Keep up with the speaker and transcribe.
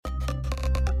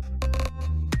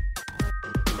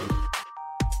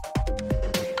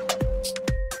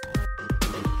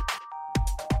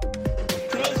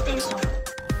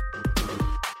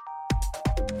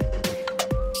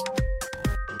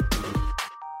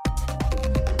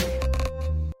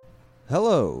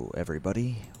Hello,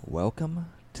 everybody. Welcome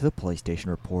to the PlayStation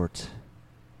Report.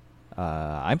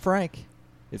 I'm Frank.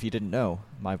 If you didn't know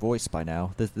my voice by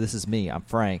now, this is me. I'm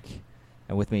Frank,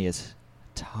 and with me is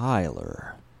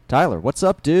Tyler. Tyler, what's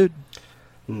up, dude?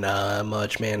 Not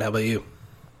much, man. How about you?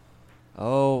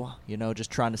 Oh,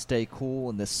 just trying to stay cool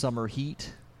in this summer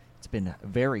heat. It's been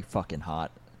very fucking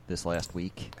hot this last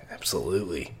week.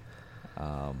 Absolutely.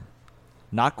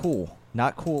 Not cool.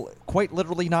 Not cool. Quite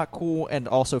literally not cool, and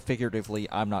also figuratively,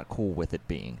 I'm not cool with it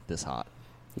being this hot.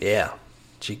 Yeah.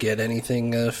 Did you get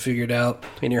anything figured out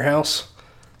in your house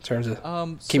in terms of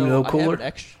keeping it a little cooler?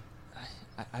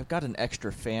 I've got an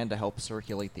extra fan to help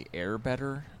circulate the air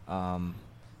better,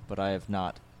 but I have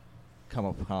not come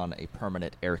upon a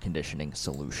permanent air conditioning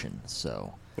solution.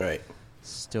 So Right.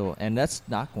 still, and that's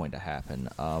not going to happen.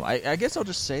 I guess I'll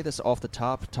just say this off the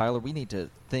top, Tyler. We need to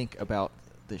think about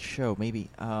the show maybe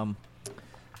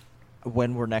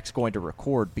when we're next going to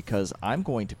record, because I'm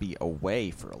going to be away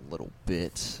for a little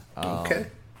bit. Okay.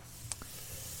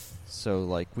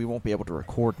 So, we won't be able to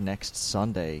record next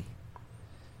Sunday.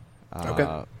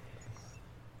 Okay.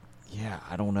 Yeah,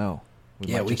 I don't know.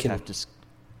 We might have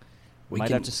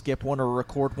to skip one or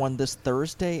record one this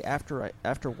Thursday after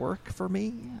work for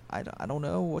me. I don't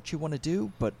know what you want to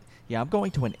do, but yeah, I'm going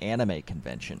to an anime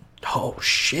convention. Oh,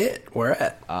 shit. Where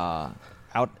at?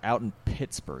 Out in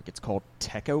Pittsburgh. It's called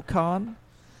TechoCon.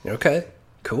 Okay.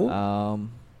 Cool.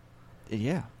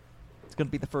 Yeah. It's going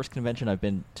to be the first convention I've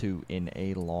been to in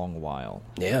a long while.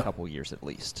 Yeah. A couple years at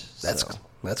least. That's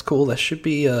cool. That should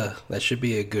be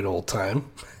a good old time.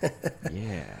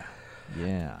 Yeah.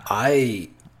 Yeah. I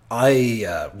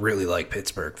really like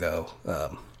Pittsburgh though.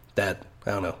 I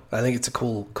don't know. I think it's a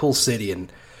cool city,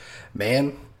 and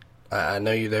man, I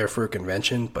know you're there for a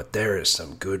convention, but there is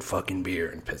some good fucking beer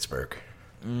in Pittsburgh.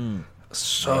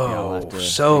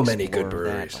 So many good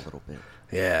breweries. A little bit.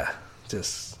 Yeah,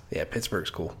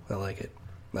 Pittsburgh's cool. I like it.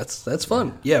 That's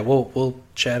fun. Yeah, we'll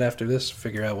chat after this,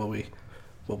 figure out what we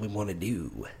want to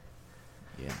do.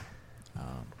 Yeah.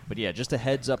 But yeah, just a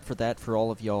heads up for that for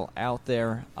all of y'all out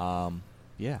there.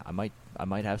 Yeah, I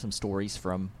might have some stories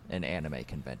from an anime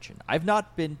convention. I've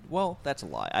not been. Well, that's a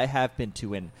lie. I have been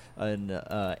to an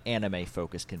anime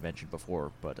focused convention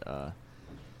before, but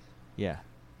yeah,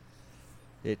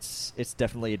 it's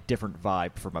definitely a different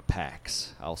vibe from a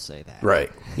PAX. I'll say that.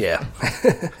 Right. Yeah.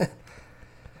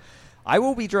 I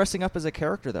will be dressing up as a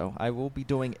character, though. I will be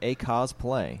doing a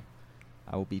cosplay.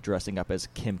 I will be dressing up as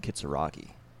Kim Kitsuragi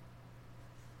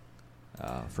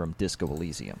from Disco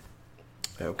Elysium.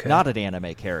 Okay. Not an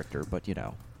anime character, but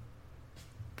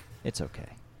it's okay.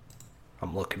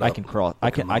 I'm looking. I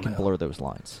can blur those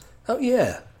lines. Oh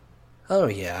yeah.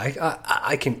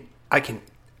 I can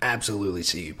absolutely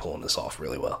see you pulling this off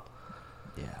really well.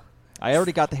 Yeah. I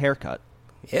already got the haircut.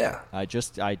 Yeah. I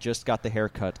just got the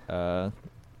haircut. No,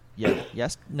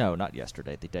 not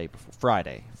yesterday. The day before.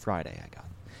 Friday. I got.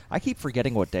 I keep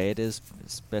forgetting what day it is,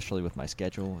 especially with my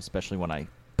schedule. Especially when I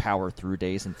power through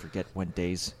days and forget when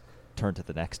days turn to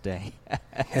the next day.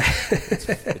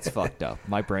 It's fucked up.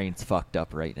 My brain's fucked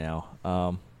up right now.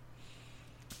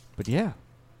 But yeah.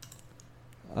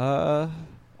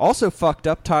 Also fucked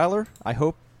up, Tyler. I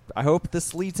hope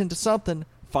this leads into something.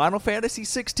 Final Fantasy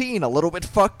 16, a little bit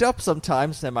fucked up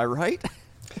sometimes. Am I right?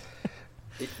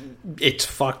 It's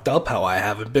fucked up how I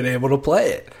haven't been able to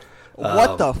play it.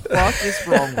 What the fuck is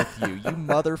wrong with you, you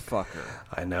motherfucker?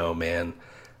 I know, man.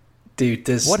 Dude,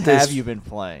 What have you been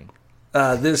playing?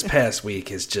 This past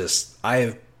week is just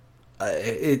I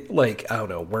don't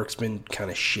know, work's been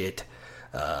kind of shit.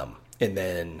 And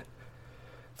then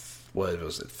what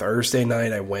was it? Thursday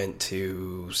night I went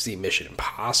to see Mission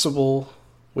Impossible,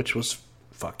 which was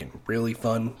fucking really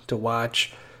fun to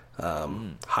watch.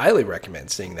 Highly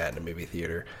recommend seeing that in a movie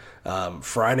theater.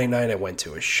 Friday night I went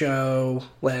to a show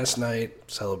last night,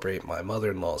 celebrate my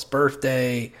mother-in-law's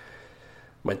birthday.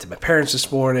 Went to my parents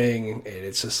this morning, and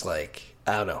it's just I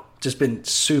don't know, just been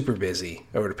super busy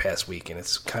over the past week, and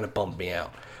it's kind of bummed me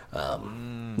out.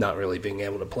 Not really being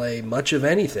able to play much of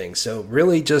anything. So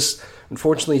really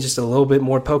unfortunately, just a little bit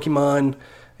more Pokemon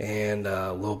and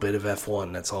a little bit of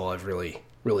F1. That's all I've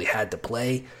really had to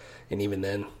play. And even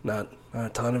then, not a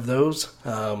ton of those.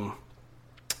 The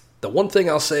one thing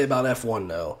I'll say about F1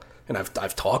 though, and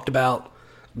I've talked about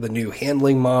the new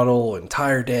handling model and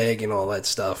tire deg and all that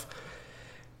stuff.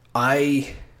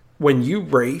 When you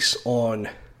race on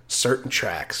certain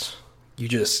tracks,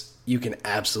 you can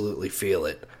absolutely feel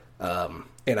it.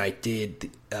 And I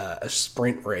did a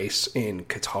sprint race in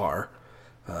Qatar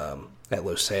at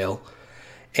Losail.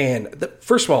 And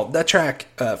first of all, that track,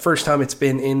 first time it's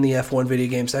been in the F1 video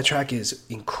games, that track is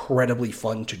incredibly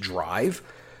fun to drive.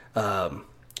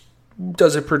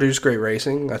 Does it produce great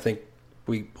racing? I think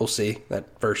we'll see. That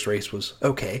first race was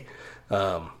okay.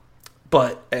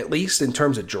 But at least in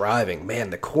terms of driving, man,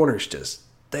 the corners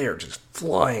they are just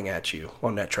flying at you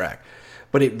on that track.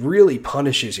 But it really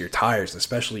punishes your tires,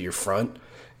 especially your front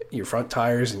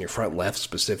tires and your front left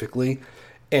specifically.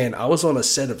 And I was on a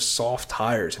set of soft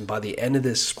tires, and by the end of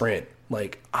this sprint,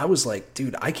 like, I was like,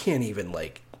 dude, I can't even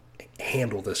like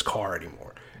handle this car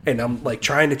anymore. And I'm like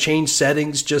trying to change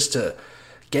settings just to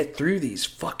get through these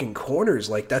fucking corners.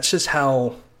 Like, that's just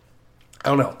how, I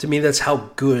don't know, to me that's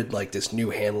how good like this new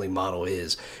handling model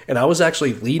is. And I was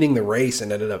actually leading the race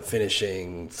and ended up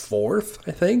finishing 4th,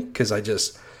 I think, because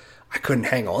I couldn't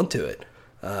hang on to it.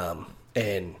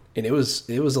 And it was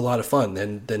a lot of fun.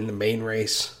 Then the main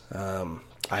race,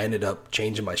 I ended up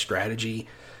changing my strategy,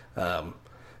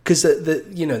 because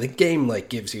the game like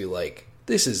gives you like,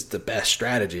 this is the best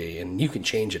strategy and you can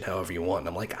change it however you want. And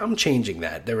I'm like, I'm changing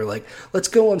that. They were like, let's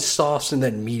go on softs and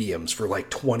then mediums for like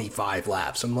 25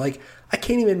 laps. I'm like, I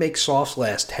can't even make softs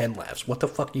last 10 laps. What the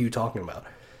fuck are you talking about?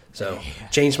 So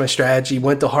changed my strategy,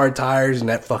 went to hard tires, and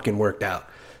that fucking worked out.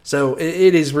 So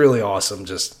it is really awesome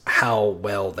just how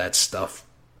well that stuff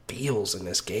feels in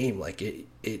this game. Like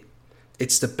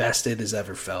it's the best it has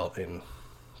ever felt, and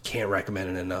can't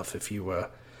recommend it enough if you're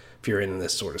into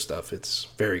this sort of stuff. It's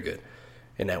very good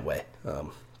in that way. But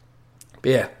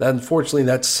yeah, unfortunately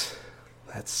that's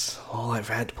all I've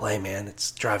had to play, man.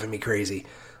 It's driving me crazy,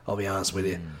 I'll be honest with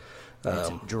you.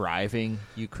 It's driving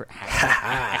you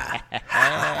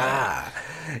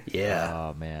yeah.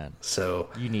 Oh man. So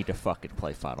you need to fucking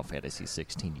play Final Fantasy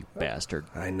 16, you bastard.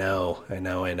 I know.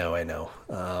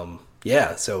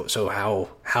 Yeah. So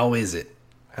how is it?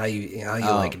 How you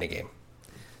liking the game?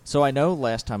 So I know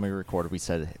last time we recorded, we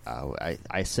said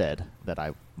I said that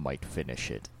I might finish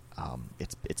it.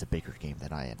 It's a bigger game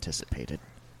than I anticipated.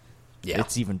 Yeah.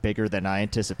 It's even bigger than I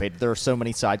anticipated. There are so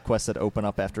many side quests that open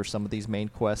up after some of these main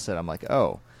quests that I'm like,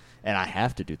 oh, and I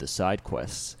have to do the side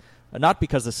quests. Not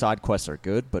because the side quests are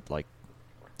good, but like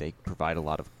they provide a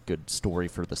lot of good story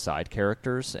for the side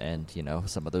characters, and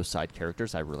some of those side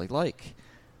characters I really like.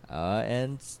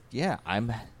 And yeah,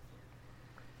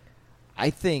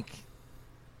 I think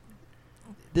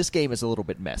this game is a little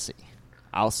bit messy.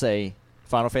 I'll say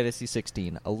Final Fantasy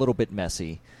 16 a little bit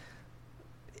messy.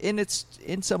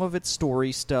 In some of its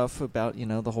story stuff about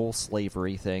the whole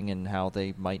slavery thing and how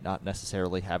they might not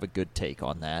necessarily have a good take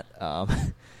on that,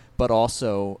 but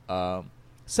also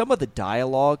some of the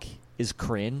dialogue is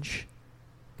cringe.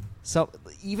 So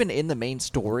even in the main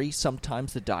story,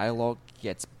 sometimes the dialogue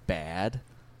gets bad.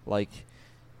 Like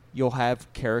you'll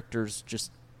have characters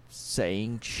just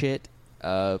saying shit.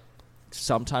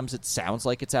 Sometimes it sounds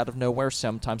like it's out of nowhere.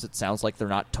 Sometimes it sounds like they're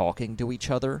not talking to each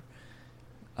other.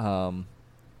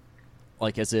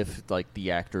 Like as if like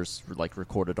the actors like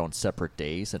recorded on separate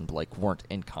days and like weren't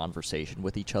in conversation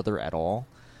with each other at all.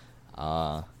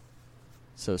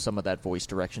 So some of that voice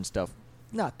direction stuff,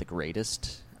 not the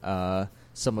greatest.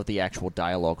 Some of the actual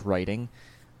dialogue writing,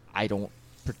 I don't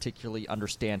particularly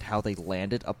understand how they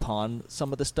landed upon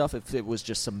some of the stuff. If it was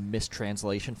just some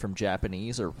mistranslation from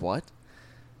Japanese or what.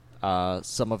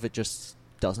 Some of it just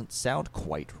doesn't sound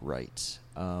quite right,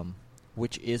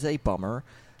 which is a bummer.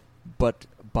 But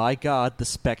by God, the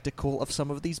spectacle of some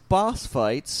of these boss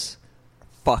fights,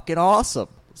 fucking awesome.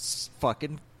 It's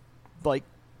fucking like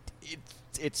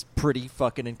it's pretty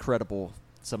fucking incredible.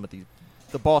 Some of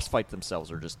the boss fights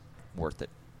themselves are just worth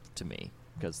it to me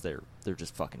because they're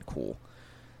just fucking cool.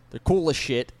 They're cool as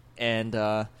shit. And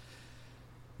now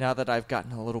that I've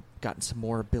gotten some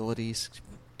more abilities,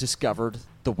 discovered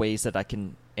the ways that I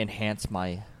can enhance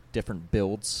my different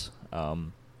builds,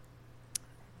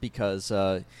 because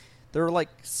there are like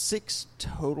 6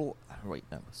 total. Wait,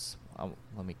 no.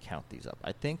 Let me count these up.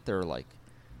 I think there are like.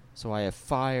 So I have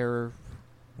fire,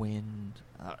 wind.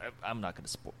 I'm not going to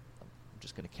spoil. I'm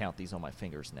just going to count these on my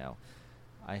fingers now.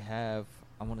 I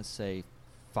want to say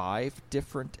 5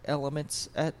 different elements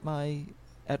at my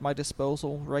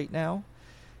disposal right now,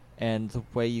 and the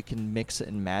way you can mix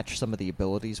and match some of the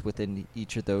abilities within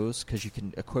each of those, because you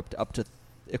can equip up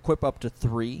to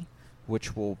 3,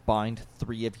 which will bind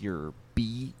 3 of your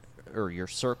B or your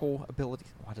circle ability.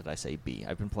 Why did I say B?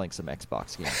 I've been playing some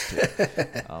Xbox games too.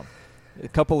 A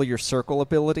couple of your circle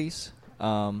abilities,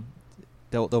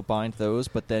 they'll bind those,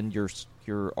 but then your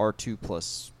R2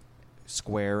 plus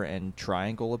square and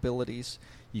triangle abilities,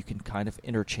 you can kind of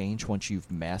interchange once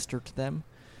you've mastered them.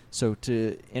 So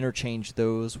to interchange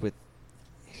those with,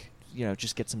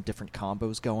 just get some different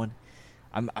combos going.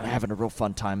 I'm having a real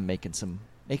fun time making some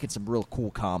real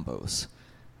cool combos.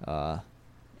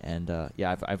 And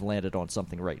yeah, I've landed on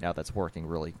something right now that's working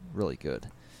really, really good.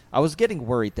 I was getting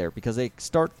worried there because they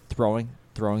start throwing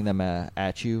them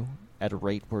at you at a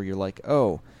rate where you're like,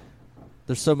 oh,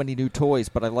 there's so many new toys,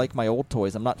 but I like my old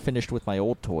toys. I'm not finished with my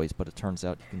old toys, but it turns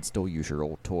out you can still use your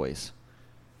old toys.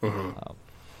 Mm-hmm.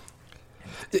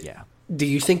 Yeah. Do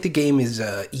you think the game is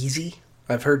easy?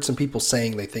 I've heard some people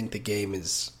saying they think the game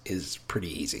is pretty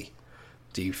easy.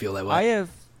 Do you feel that way?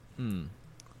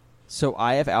 So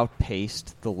I have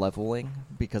outpaced the leveling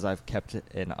because I've kept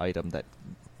an item that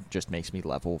just makes me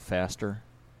level faster.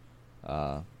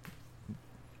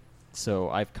 So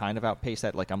I've kind of outpaced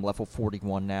that. Like, I'm level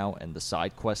 41 now, and the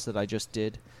side quests that I just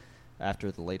did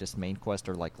after the latest main quest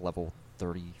are like level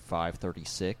 35,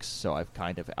 36. So I've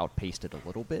kind of outpaced it a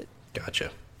little bit.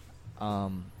 Gotcha.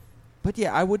 But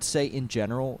yeah, I would say in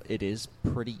general it is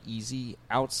pretty easy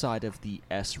outside of the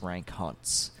S rank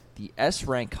hunts. The S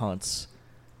rank hunts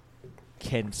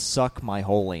can suck my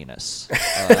whole anus.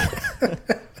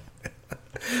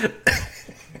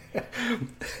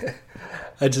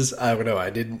 I don't know. I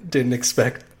didn't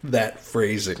expect that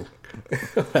phrasing.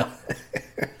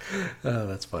 Oh,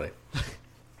 that's funny.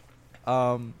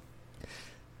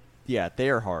 Yeah, they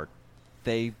are hard.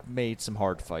 They made some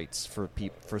hard fights for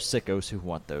sickos who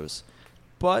want those.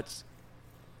 But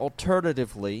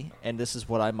alternatively, and this is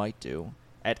what I might do,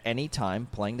 at any time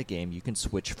playing the game, you can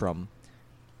switch from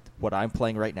what I'm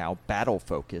playing right now,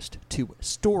 battle-focused, to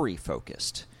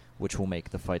story-focused, which will make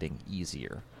the fighting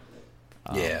easier.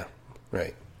 Yeah,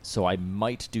 right. So I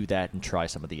might do that and try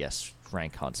some of the S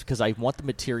rank hunts, because I want the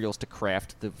materials to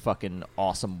craft the fucking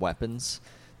awesome weapons,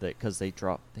 because they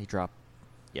have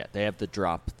the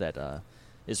drop that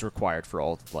is required for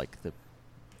all like the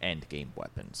end game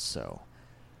weapons. So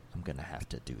I'm gonna have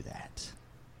to do that.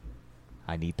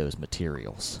 I need those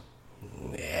materials.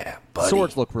 Yeah, buddy.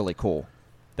 Swords look really cool.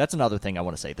 That's another thing I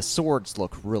want to say. The swords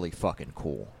look really fucking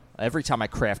cool. Every time I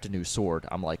craft a new sword,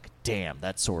 I'm like, damn,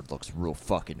 that sword looks real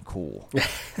fucking cool.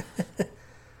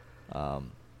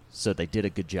 So they did a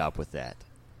good job with that.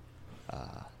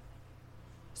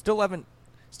 Still haven't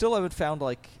found,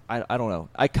 like, I don't know.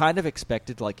 I kind of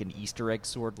expected like an Easter egg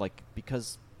sword, like,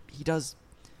 because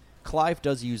Clive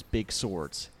does use big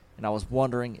swords, and I was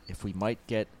wondering if we might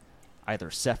get either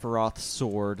Sephiroth's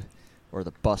sword or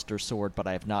the Buster sword, but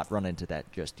I have not run into that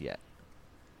just yet.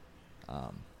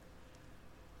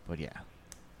 But yeah,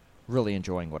 really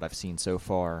enjoying what I've seen so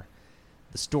far.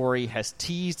 The story has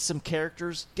teased some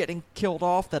characters getting killed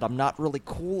off that I'm not really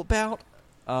cool about.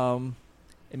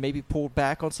 It maybe pulled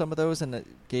back on some of those, and it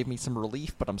gave me some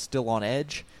relief, but I'm still on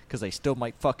edge, because they still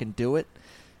might fucking do it,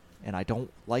 and I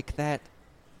don't like that.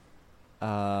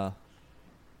 But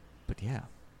yeah,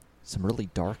 some really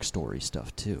dark story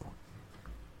stuff, too.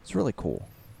 It's really cool.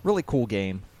 Really cool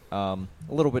game. A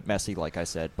little bit messy, like I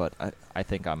said, but I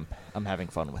think I'm having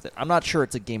fun with it. I'm not sure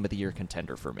it's a Game of the Year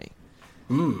contender for me.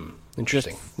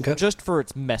 Interesting. Just for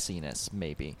its messiness,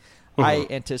 maybe. Mm-hmm. I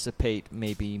anticipate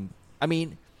maybe... I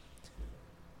mean,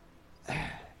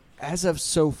 as of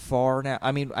so far now...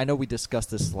 I mean, I know we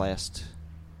discussed this last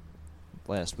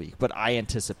week, but I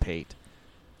anticipate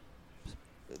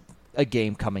a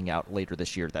game coming out later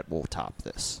this year that will top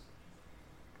this.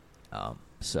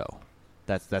 So...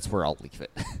 That's where I'll leave it.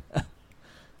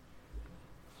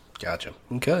 Gotcha.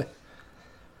 Okay.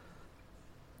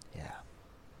 Yeah.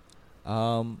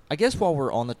 I guess while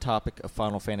we're on the topic of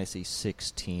Final Fantasy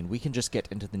 16, we can just get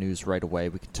into the news right away.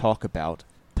 We can talk about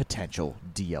potential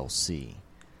DLC.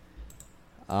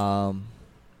 I'm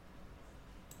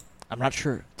not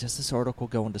sure. Does this article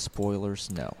go into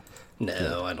spoilers? No.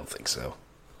 No, I don't think so.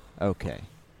 Okay.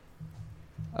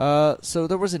 So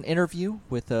there was an interview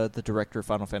with the director of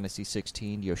Final Fantasy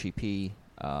 16, Yoshi P.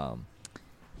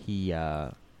 He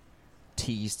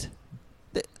teased...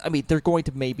 I mean, they're going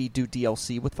to maybe do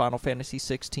DLC with Final Fantasy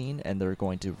 16, and they're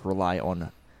going to rely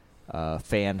on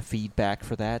fan feedback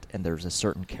for that, and there's a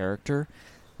certain character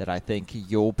that I think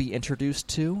you'll be introduced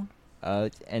to,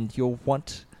 and you'll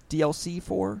want DLC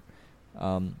for.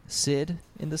 Sid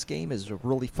in this game is a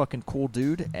really fucking cool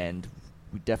dude, and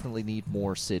we definitely need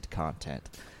more Sid content.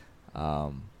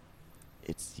 We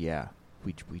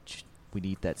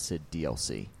need that Sid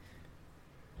DLC.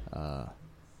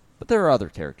 But there are other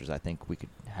characters I think we could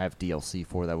have DLC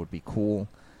for that would be cool.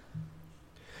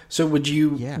 So would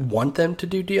you want them to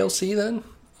do DLC then?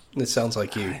 It sounds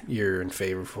like you're in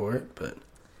favor for it, but...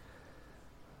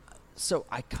 So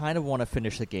I kind of want to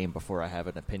finish the game before I have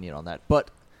an opinion on that. But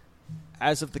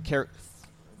as of the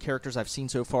characters I've seen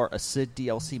so far, a Sid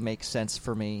DLC makes sense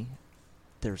for me.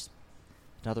 There's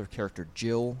another character,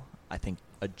 Jill. I think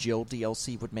a Jill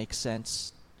DLC would make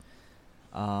sense.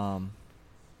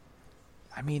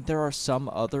 I mean, there are some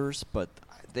others, but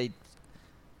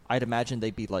I'd imagine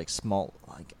they'd be like small.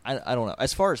 Like I don't know.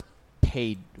 As far as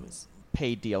paid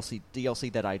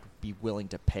DLC that I'd be willing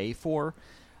to pay for,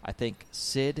 I think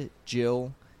Sid,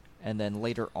 Jill, and then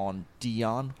later on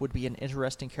Dion would be an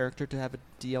interesting character to have a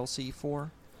DLC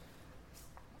for.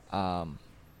 Yeah,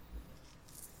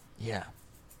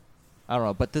 I don't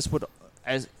know, but this would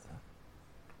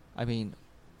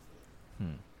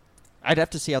I'd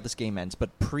have to see how this game ends, but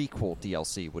prequel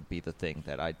DLC would be the thing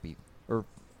that I'd be, or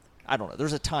I don't know.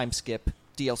 There's a time skip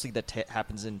DLC that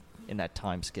happens in that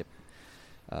time skip,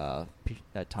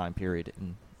 that time period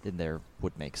in there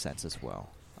would make sense as well.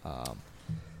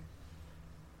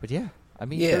 But yeah, I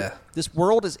mean, this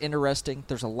world is interesting.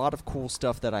 There's a lot of cool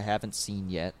stuff that I haven't seen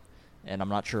yet, and I'm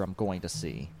not sure I'm going to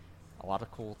see. A lot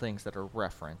of cool things that are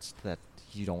referenced that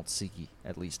you don't see,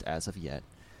 at least as of yet.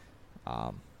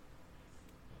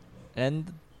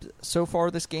 And so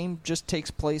far, this game just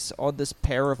takes place on this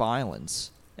pair of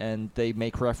islands, and they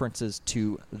make references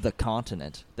to the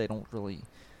continent. They don't really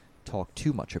talk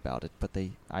too much about it, but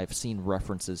I've seen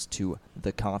references to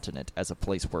the continent as a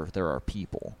place where there are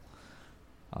people.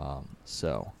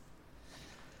 So,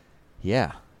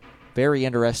 yeah, very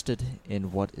interested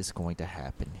in what is going to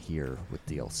happen here with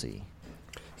DLC.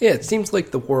 Yeah, it seems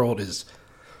like the world is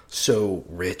so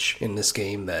rich in this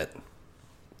game that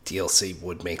DLC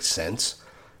would make sense.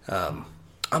 I'm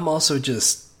also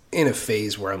just in a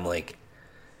phase where I'm like,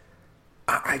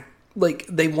 I like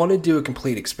they want to do a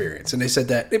complete experience, and they said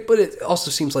that, but it also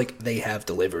seems like they have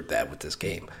delivered that with this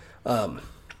game.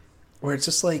 Where it's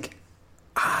just like,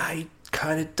 I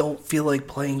kind of don't feel like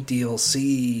playing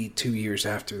DLC 2 years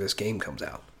after this game comes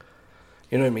out.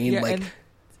 You know what I mean? Yeah, like,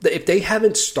 if they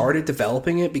haven't started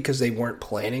developing it because they weren't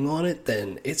planning on it,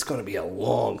 then it's going to be a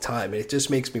long time. And it just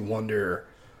makes me wonder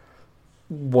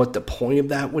what the point of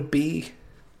that would be,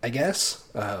 I guess.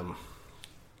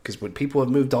 Because would people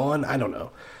have moved on? I don't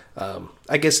know.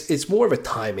 I guess it's more of a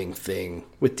timing thing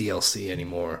with DLC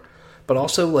anymore. But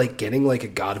also, like, getting like a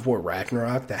God of War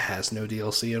Ragnarok that has no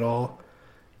DLC at all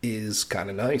is kind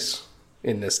of nice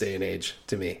in this day and age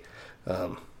to me.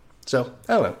 So,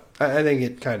 I don't know. I think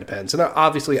it kind of depends. And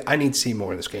obviously, I need to see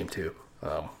more of this game, too.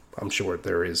 I'm sure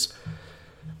there is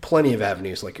plenty of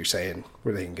avenues, like you're saying,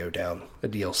 where they can go down a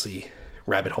DLC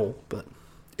rabbit hole. But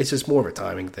it's just more of a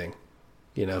timing thing.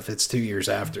 You know, if it's 2 years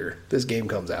after this game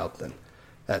comes out, then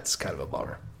that's kind of a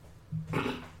bummer.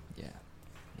 Yeah.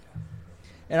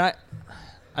 And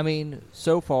I mean,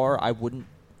 so far, I wouldn't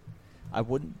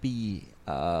be,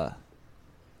 I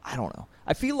don't know.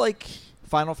 I feel like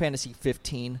Final Fantasy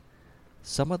 15,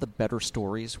 some of the better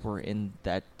stories were in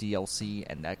that DLC,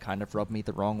 and that kind of rubbed me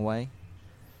the wrong way.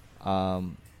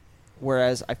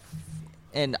 Whereas I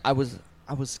was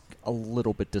a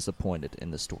little bit disappointed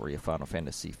in the story of Final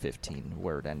Fantasy 15,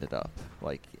 where it ended up.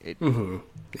 Like it. Mm-hmm.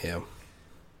 Yeah.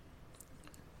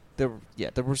 There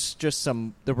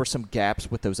were some gaps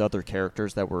with those other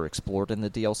characters that were explored in the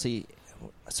DLC.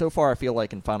 So far, I feel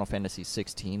like in Final Fantasy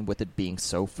 16, with it being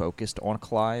so focused on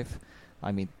Clive,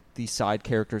 I mean, these side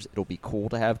characters, it'll be cool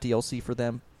to have DLC for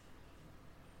them,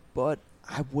 but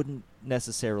I wouldn't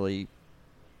necessarily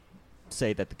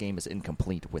say that the game is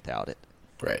incomplete without it.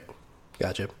 Right.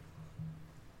 Gotcha.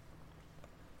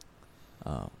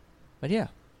 But yeah,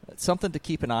 it's something to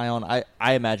keep an eye on.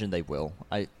 I imagine they will.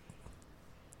 I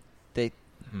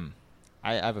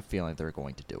have a feeling they're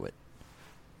going to do it.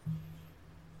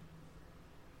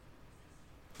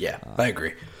 Yeah, I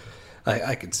agree.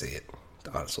 I can see it,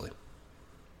 honestly.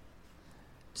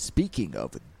 Speaking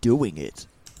of doing it,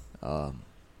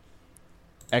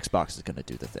 Xbox is going to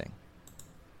do the thing.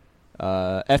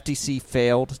 FTC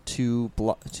failed to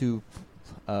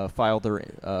file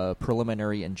their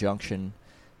preliminary injunction,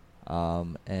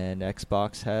 and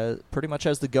Xbox pretty much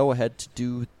has the go-ahead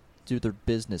to do their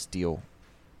business deal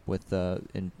with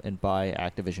and buy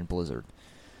Activision Blizzard.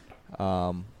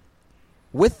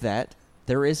 With that,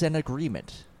 there is an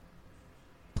agreement.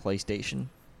 PlayStation,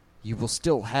 you will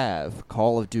still have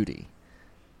Call of Duty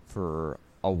for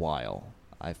a while.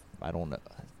 I don't know.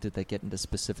 Did they get into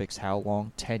specifics? How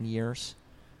long? 10 years?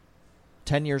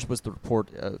 10 years was the report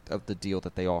of the deal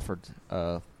that they offered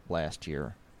last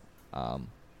year.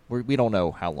 We don't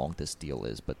know how long this deal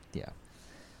is, but yeah.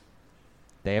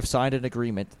 They have signed an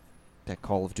agreement that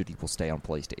Call of Duty will stay on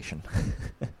PlayStation.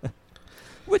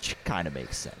 Which kind of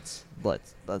makes sense.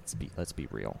 Let's be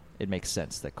real. It makes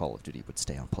sense that Call of Duty would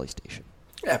stay on PlayStation.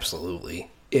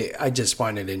 Absolutely. I just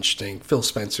find it interesting. Phil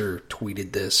Spencer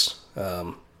tweeted this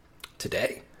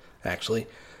today, actually.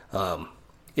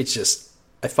 It's just,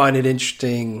 I find it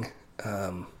interesting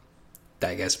that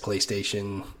I guess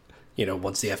PlayStation,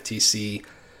 once the FTC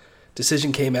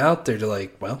decision came out, they're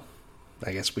like, well,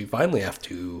 I guess we finally have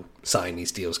to sign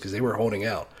these deals because they were holding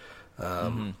out.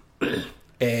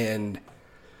 And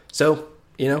so,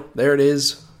 there it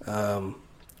is.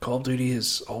 Call of Duty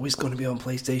is always going to be on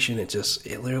PlayStation.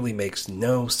 It literally makes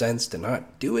no sense to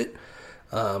not do it.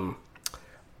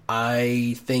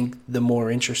 I think the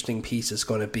more interesting piece is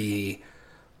going to be,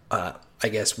 I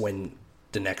guess, when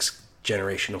the next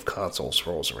generation of consoles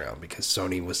rolls around, because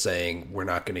Sony was saying we're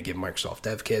not going to give Microsoft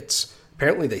dev kits.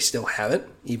 Apparently they still haven't,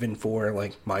 even for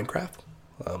like Minecraft.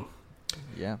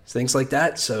 Things like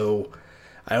that. So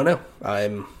I don't know.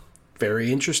 I'm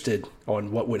very interested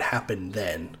on what would happen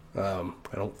then.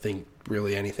 I don't think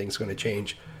really anything's going to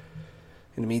change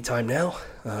in the meantime now.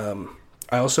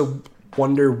 I also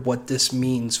wonder what this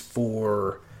means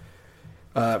for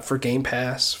Game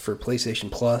Pass, for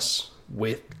PlayStation Plus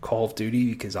with Call of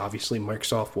Duty, because obviously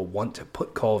Microsoft will want to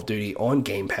put Call of Duty on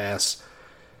Game Pass,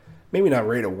 maybe not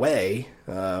right away,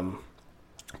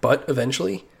 but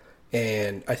eventually.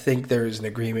 And I think there's an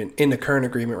agreement in the current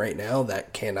agreement right now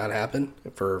that cannot happen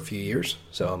for a few years.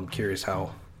 So I'm curious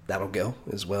how that'll go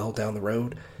as well down the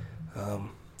road.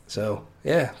 So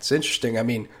yeah, it's interesting. I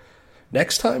mean,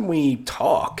 next time we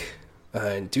talk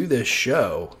and do this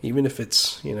show, even if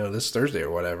it's, this Thursday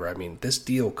or whatever, I mean, this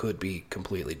deal could be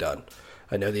completely done.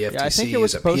 I know the FTC is appealing. I think it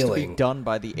was supposed to be done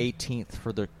by the 18th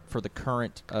for the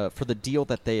current for the deal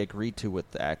that they agreed to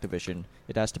with Activision.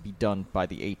 It has to be done by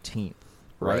the 18th.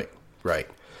 Right.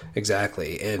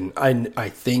 Exactly. And I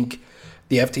think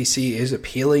the FTC is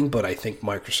appealing, but I think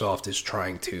Microsoft is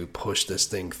trying to push this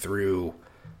thing through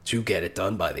to get it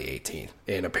done by the 18th.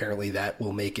 And apparently that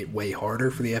will make it way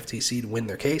harder for the FTC to win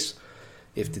their case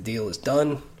if the deal is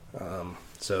done.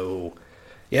 So,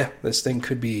 yeah, this thing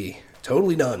could be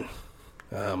totally done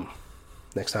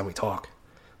next time we talk,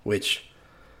 which,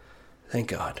 thank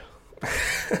God.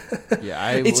 Yeah,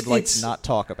 I would like to not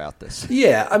talk about this.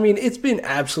 Yeah, I mean, it's been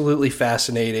absolutely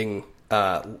fascinating,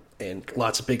 and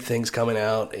lots of big things coming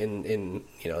out in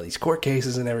these court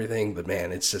cases and everything. But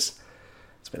man, it's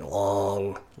been a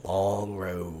long, long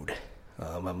road.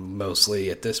 I'm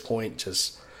mostly at this point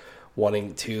just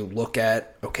wanting to look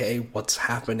at, okay, what's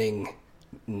happening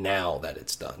now that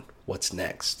it's done? What's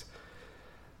next?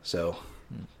 So,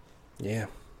 yeah.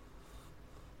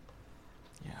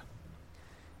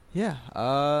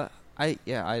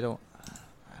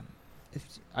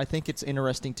 I think it's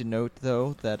interesting to note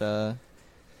though that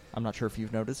I'm not sure if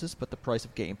you've noticed this, but the price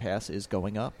of Game Pass is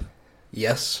going up.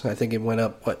 Yes, I think it went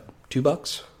up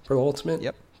 $2 for Ultimate.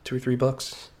 Yep, $2 or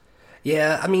 $3.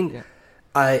 Yeah, I mean,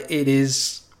 it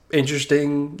is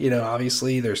interesting.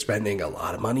 Obviously they're spending a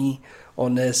lot of money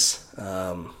on this.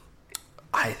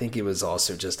 I think it was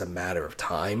also just a matter of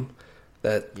time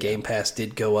that Game Pass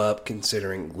did go up,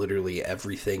 considering literally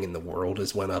everything in the world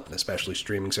has went up, and especially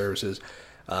streaming services.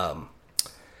 I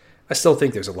still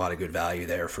think there's a lot of good value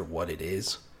there for what it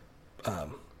is.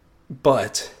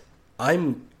 But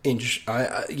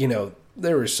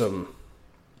there were some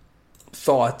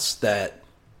thoughts that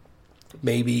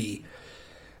maybe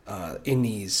in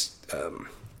these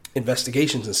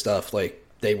investigations and stuff, like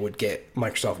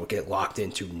Microsoft would get locked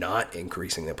into not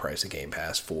increasing the price of Game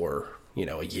Pass for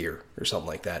a year or something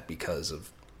like that because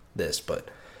of this, but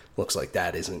looks like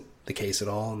that isn't the case at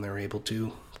all, and they're able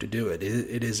to do it.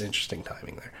 It is interesting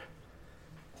timing there.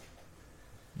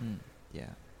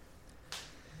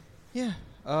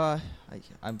 I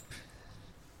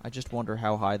just wonder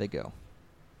how high they go.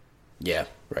 Yeah,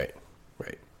 right.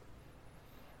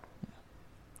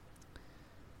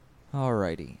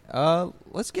 Alrighty.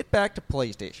 Let's get back to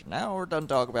PlayStation. Now we're done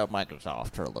talking about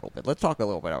Microsoft for a little bit. Let's talk a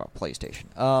little bit about PlayStation.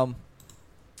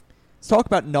 Let's talk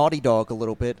about Naughty Dog a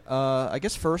little bit. I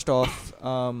guess first off,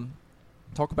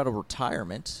 talk about a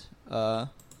retirement. Evan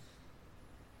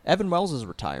Wells is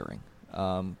retiring.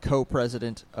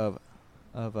 Co-president of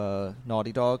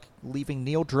Naughty Dog, leaving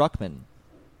Neil Druckmann,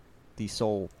 the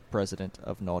sole president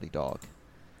of Naughty Dog.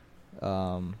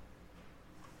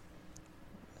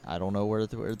 I don't know where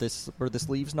this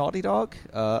leaves Naughty Dog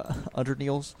under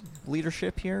Neil's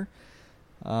leadership here.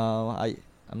 I'm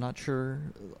not sure.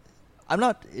 I'm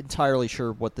not entirely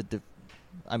sure what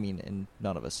and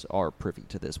none of us are privy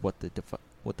to this. What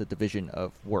the division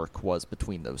of work was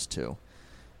between those two.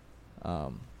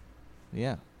 We'll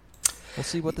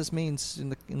see what this means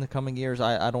in the coming years.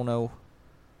 I don't know.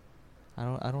 I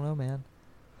don't know, man.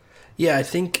 Yeah, I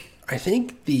think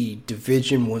the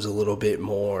division was a little bit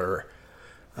more.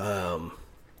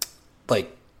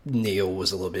 Like Neil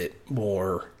was a little bit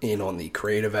more in on the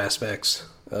creative aspects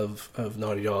of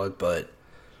Naughty Dog, but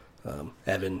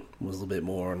Evan was a little bit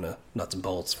more on the nuts and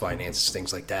bolts, finances,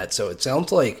 things like that. So it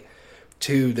sounds like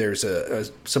Two, there's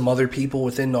some other people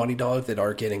within Naughty Dog that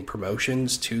are getting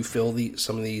promotions to fill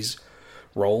some of these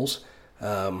roles,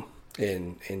 and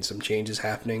some changes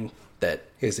happening that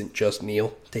isn't just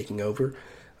Neil taking over.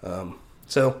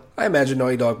 So I imagine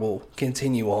Naughty Dog will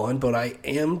continue on, but I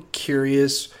am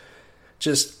curious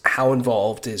just how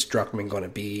involved is Druckmann going to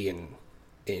be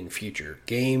in future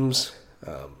games,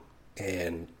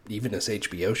 and even this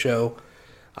HBO show.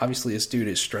 Obviously, this dude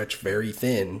is stretched very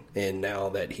thin, and now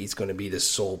that he's going to be the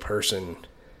sole person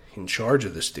in charge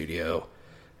of the studio,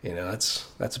 that's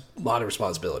a lot of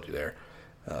responsibility there.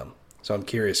 So I'm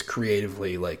curious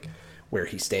creatively, like where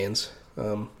he stands,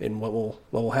 and what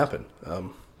will happen.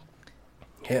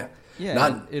 Yeah.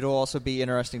 And it'll also be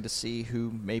interesting to see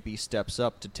who maybe steps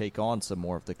up to take on some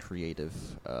more of the creative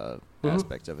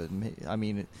aspects of it. I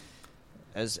mean,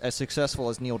 as successful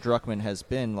as Neil Druckmann has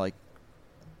been, like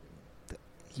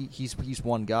he's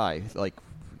one guy. Like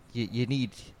you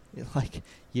need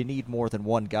more than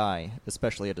one guy,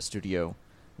 especially at a studio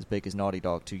as big as Naughty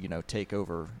Dog, to take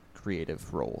over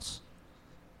creative roles.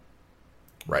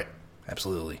 Right.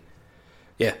 Absolutely.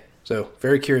 Yeah. So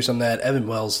very curious on that. Evan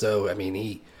Wells, though, I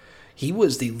mean, he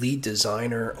was the lead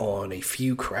designer on a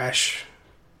few Crash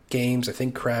games. I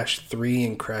think Crash 3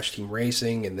 and Crash Team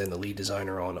Racing, and then the lead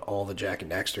designer on all the Jak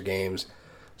and Daxter games.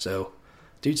 So,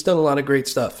 dude's done a lot of great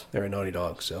stuff there at Naughty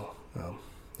Dog. So,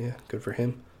 yeah, good for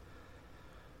him.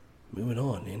 Moving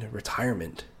on into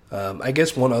retirement. I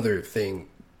guess one other thing,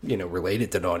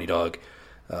 related to Naughty Dog,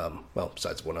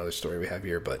 besides one other story we have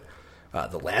here, but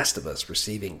The Last of Us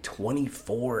receiving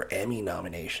 24 Emmy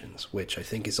nominations, which I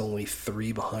think is only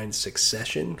 3 behind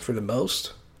Succession for the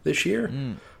most this year.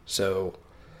 So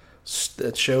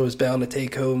that show is bound to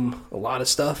take home a lot of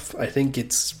stuff. I think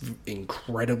it's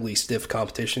incredibly stiff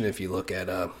competition if you look at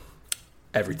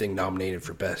everything nominated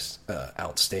for Best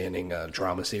Outstanding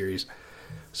Drama Series.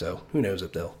 So who knows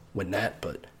if they'll win that,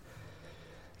 but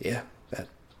yeah, that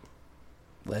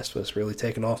Last of Us really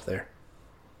taking off there.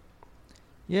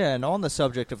 Yeah, and on the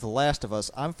subject of The Last of Us,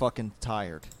 I'm fucking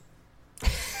tired.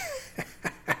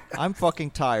 I'm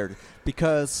fucking tired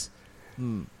because,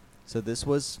 so this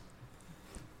is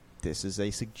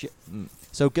a suggestion.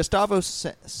 So Gustavo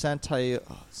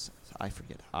I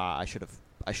forget. I should have.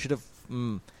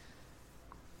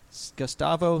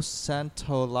 Gustavo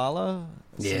Santaolalla.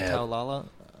 Yeah. Santaolalla.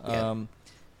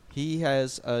 He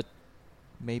has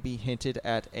maybe hinted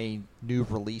at a new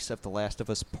release of The Last of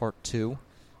Us Part 2.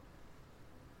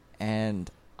 And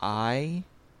I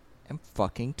am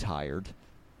fucking tired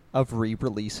of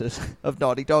re-releases of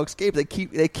Naughty Dog's games.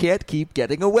 They can't keep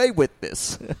getting away with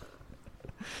this.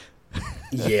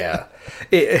 Yeah.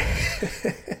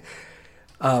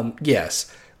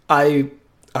 Yes.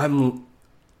 I'm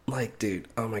like, dude,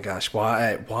 oh my gosh,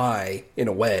 why in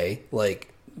a way,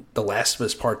 like The Last of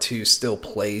Us Part 2 still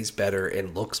plays better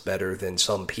and looks better than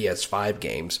some PS5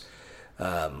 games.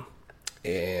 But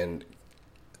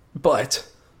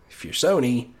if you're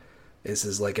Sony, this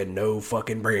is like a no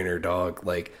fucking brainer, dog.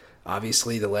 Like,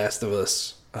 obviously The Last of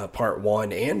Us Part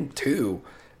 1 and 2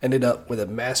 ended up with a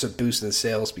massive boost in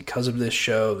sales because of this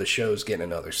show. The show's getting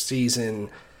another season.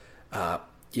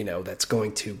 That's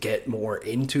going to get more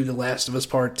into The Last of Us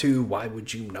Part 2. Why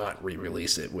would you not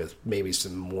re-release it with maybe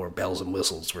some more bells and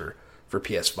whistles for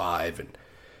PS5 and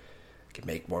can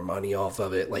make more money off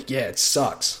of it? Like, yeah, it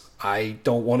sucks. I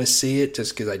don't want to see it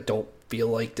just because I don't feel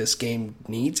like this game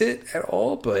needs it at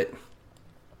all. But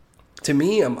to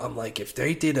me, I'm like, if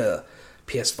they did a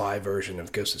PS5 version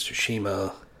of Ghost of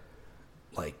Tsushima,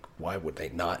 like, why would they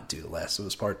not do The Last of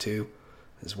Us Part 2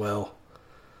 as well?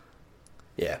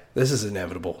 Yeah, this is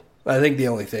inevitable. I think the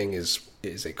only thing is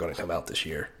it going to come out this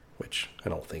year? Which I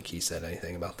don't think he said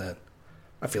anything about that.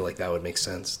 I feel like that would make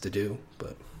sense to do,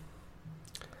 but...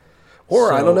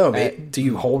 Or, I don't know, do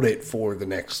you hold it for the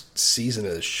next season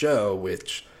of the show,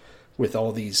 which, with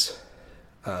all these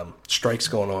strikes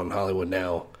going on in Hollywood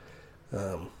now,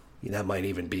 that might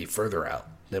even be further out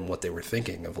than what they were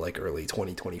thinking of, like early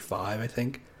 2025, I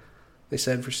think they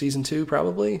said for season 2,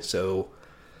 probably. So,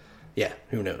 yeah,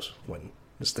 who knows when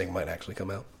this thing might actually come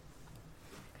out.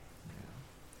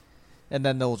 And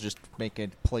then they'll just make a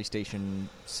PlayStation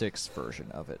 6 version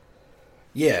of it.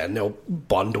 Yeah, and they'll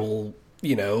bundle,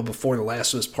 before The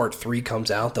Last of Us Part 3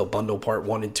 comes out, they'll bundle Part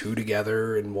 1 and 2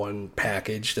 together in one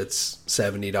package that's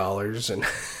 $70 and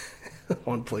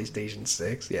on PlayStation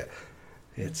 6. Yeah,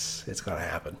 it's going to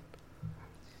happen.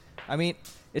 I mean,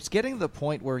 it's getting to the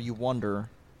point where you wonder,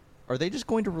 are they just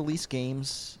going to release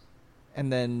games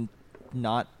and then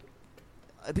not...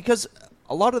 Because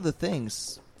a lot of the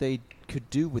things they could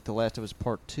do with The Last of Us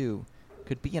Part 2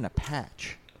 could be in a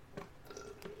patch.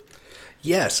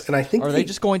 Yes, and I think Are they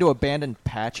just going to abandon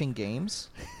patching games?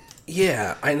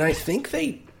 Yeah, and I think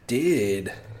they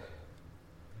did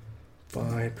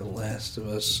by The Last of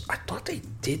Us. I thought they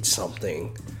did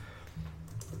something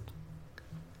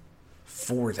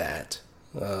for that.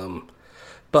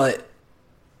 But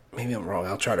maybe I'm wrong.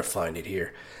 I'll try to find it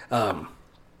here.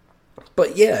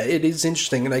 But yeah, it is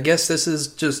interesting, and I guess this is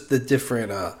just the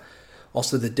different,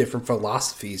 also the different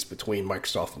philosophies between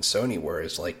Microsoft and Sony.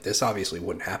 Whereas, like, this obviously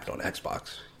wouldn't happen on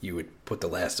Xbox. You would put The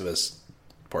Last of Us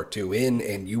Part 2 in,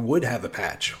 and you would have a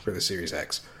patch for the Series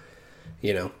X.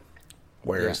 You know,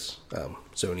 whereas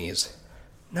Sony is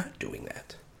not doing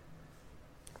that.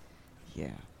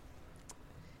 Yeah.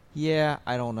 Yeah,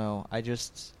 I don't know.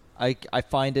 I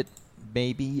find it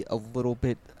maybe a little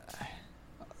bit.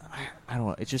 I don't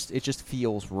know. It just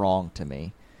feels wrong to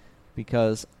me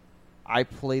because I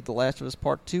played The Last of Us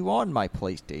Part 2 on my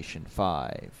PlayStation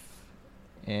 5,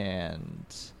 and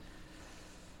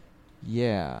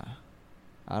yeah,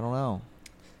 I don't know.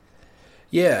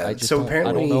 Yeah, so apparently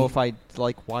I don't know if I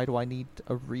like. Why do I need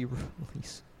a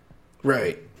re-release?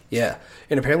 Right. Yeah,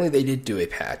 and apparently they did do a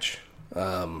patch.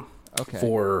 Okay.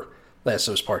 For Last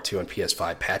of Us Part 2 on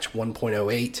PS5, patch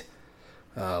 1.08.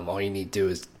 All you need to do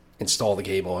is install the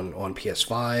game on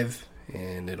PS5,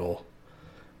 and it'll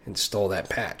install that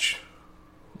patch.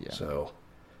 Yeah. So,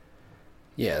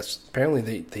 yes,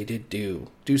 apparently they did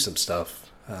do some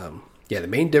stuff. Yeah, the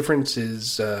main difference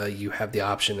is you have the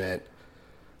option at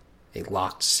a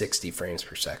locked 60 frames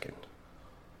per second.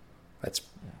 That's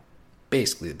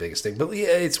basically the biggest thing. But yeah,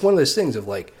 it's one of those things of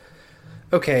like,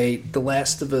 okay, The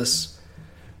Last of Us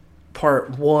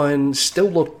Part 1 still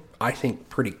looked, I think,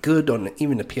 pretty good on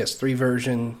even the PS3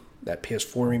 version. That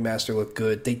PS4 remaster looked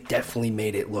good. They definitely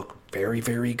made it look very,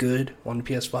 very good on the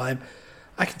PS5.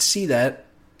 I could see that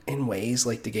in ways,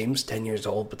 like the game's 10 years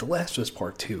old, but The Last of Us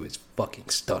Part 2 is fucking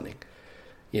stunning.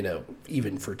 You know,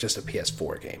 even for just a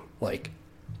PS4 game. Like,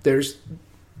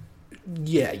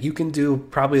 you can do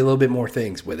probably a little bit more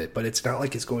things with it, but it's not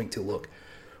like it's going to look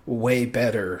way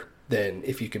better than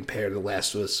if you compare The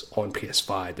Last of Us on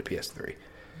PS5 to PS3.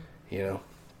 You know?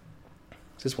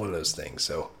 It's just one of those things.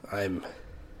 So I'm,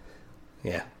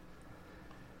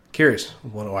 curious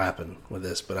what will happen with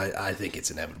this, but I think it's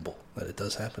inevitable that it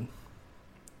does happen.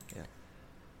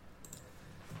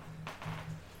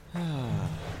 Yeah.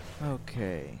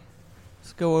 Okay.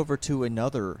 Let's go over to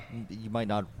another. You might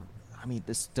not. I mean,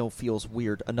 this still feels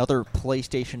weird. Another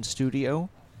PlayStation studio,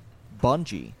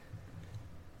 Bungie.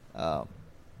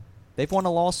 They've won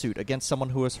a lawsuit against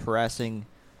someone who was harassing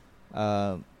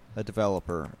a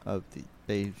developer.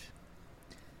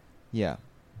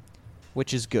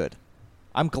 Which is good.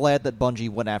 I'm glad that Bungie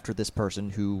went after this person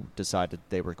who decided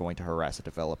they were going to harass a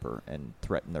developer and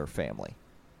threaten their family.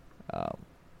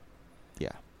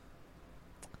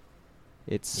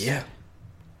 It's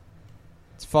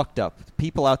fucked up.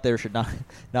 People out there should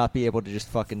not be able to just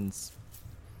fucking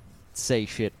say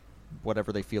shit,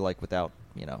 whatever they feel like, without,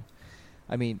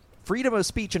 I mean, freedom of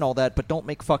speech and all that, but don't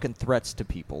make fucking threats to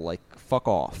people. Like, fuck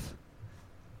off.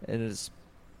 It is,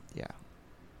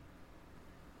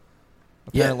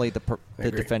 Apparently,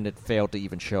 the defendant failed to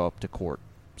even show up to court,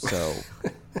 so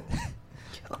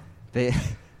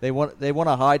they want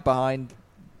to hide behind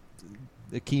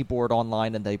the keyboard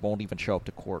online, and they won't even show up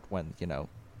to court when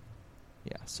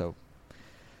So,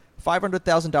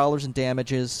 $500,000 in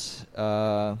damages.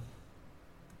 Don't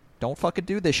fucking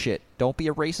do this shit. Don't be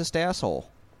a racist asshole.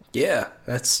 Yeah,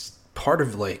 that's part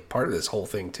of this whole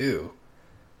thing too.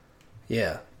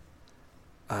 Yeah.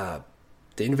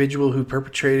 The individual who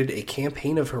perpetrated a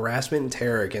campaign of harassment and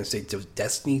terror against a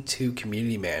Destiny 2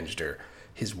 community manager,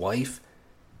 his wife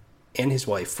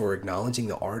for acknowledging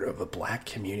the art of a black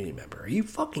community member. Are you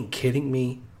fucking kidding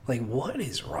me? Like, what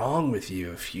is wrong with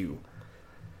you if you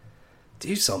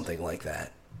do something like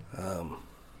that? I don't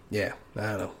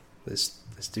know. This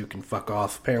dude can fuck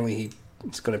off. Apparently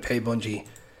he's going to pay Bungie,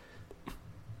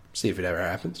 see if it ever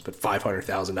happens, but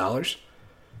 $500,000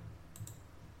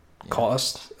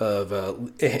 cost of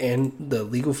and the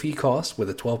legal fee cost with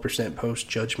a 12%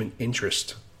 post-judgment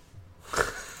interest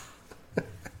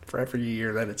for every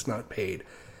year that it's not paid.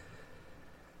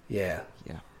 Yeah.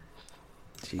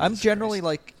 Jesus I'm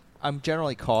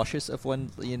generally cautious of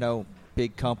when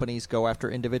big companies go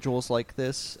after individuals like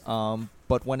this.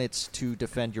 But when it's to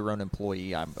defend your own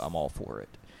employee, I'm all for it.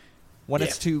 When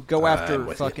it's to go after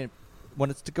when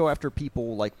it's to go after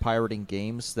people like pirating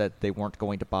games that they weren't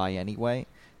going to buy anyway,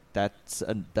 that's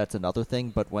another thing.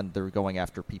 But when they're going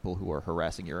after people who are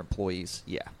harassing your employees,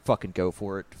 fucking go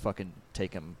for it. Fucking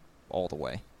take them all the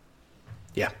way.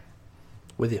 Yeah,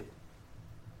 with you.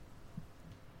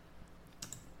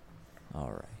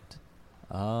 All right.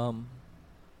 And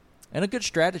a good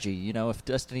strategy, if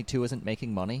Destiny 2 isn't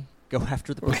making money, go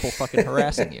after the people fucking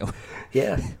harassing you.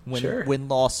 Yeah, Win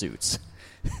lawsuits.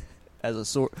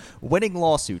 Winning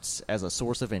lawsuits as a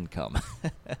source of income.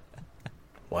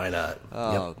 Why not?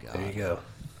 Oh, yep, God. There you go.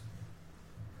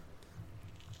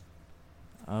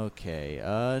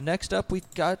 Okay. Next up, we've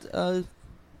got. I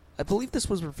believe this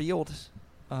was revealed.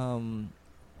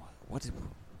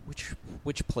 Which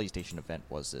PlayStation event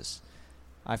was this?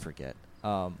 I forget.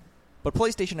 But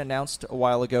PlayStation announced a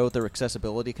while ago their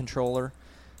accessibility controller.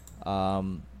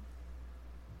 Now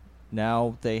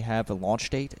they have a launch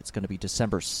date. It's going to be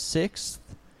December 6th.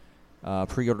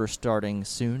 Pre-order starting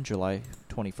soon, July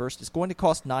 21st. It's going to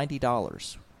cost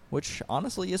 $90, which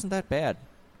honestly isn't that bad.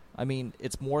 I mean,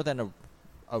 it's more than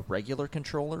a regular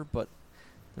controller, but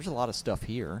there's a lot of stuff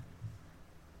here.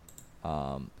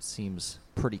 Seems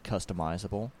pretty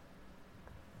customizable.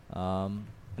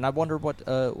 And I wonder what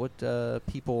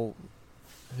people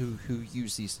who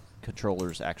use these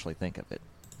controllers actually think of it.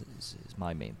 Is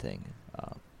my main thing.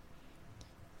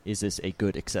 Is this a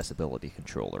good accessibility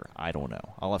controller? I don't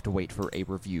know. I'll have to wait for a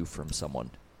review from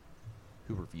someone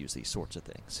who reviews these sorts of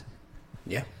things.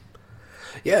 Yeah.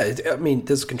 Yeah, I mean,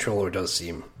 this controller does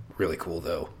seem really cool,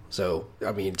 though. So,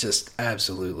 I mean, just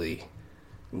absolutely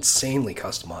insanely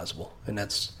customizable. And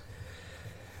that's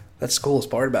the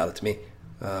coolest part about it to me.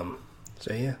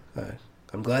 So, yeah,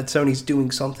 I'm glad Sony's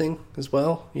doing something as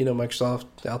well.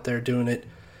 Microsoft out there doing it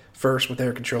first with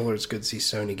their controller. It's good to see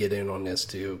Sony get in on this,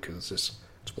 too, because it's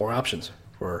more options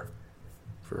for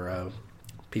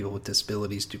people with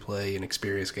disabilities to play and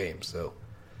experience games. So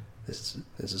this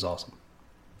is awesome.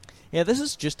 Yeah, this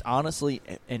is just honestly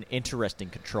an interesting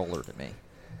controller to me.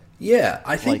 Yeah,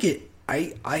 I think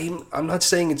I'm not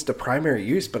saying it's the primary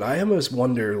use, but I almost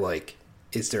wonder,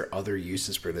 is there other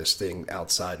uses for this thing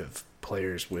outside of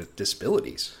players with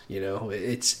disabilities?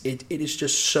 It is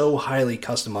just so highly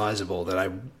customizable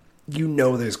that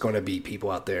there's going to be people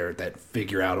out there that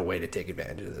figure out a way to take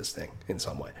advantage of this thing in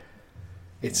some way.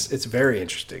 It's a very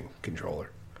interesting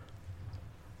controller.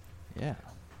 Yeah.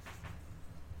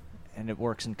 And it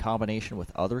works in combination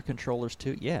with other controllers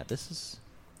too. Yeah, this is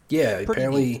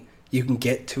apparently neat. You can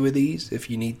get 2 of these if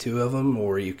you need 2 of them,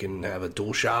 or you can have a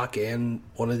DualShock and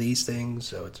one of these things.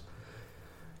 So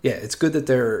it's good that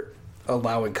they're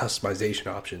allowing customization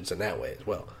options in that way as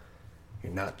well.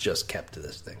 You're not just kept to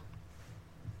this thing.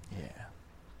 Yeah.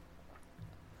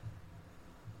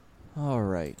 All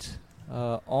right.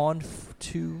 Hold on.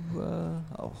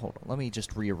 Let me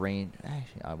just rearrange.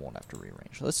 Actually, I won't have to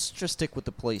rearrange. Let's just stick with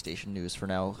the PlayStation news for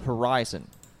now. Horizon.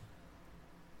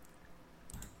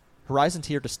 Horizon's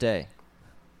here to stay.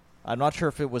 I'm not sure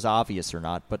if it was obvious or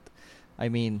not, but, I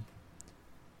mean,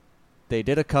 they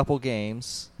did a couple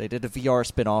games. They did a VR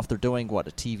spin-off. They're doing, a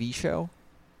TV show?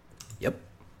 Yep.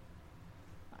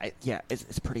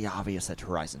 It's pretty obvious that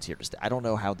Horizon's here to stay. I don't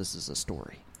know how this is a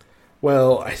story.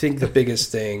 Well, I think the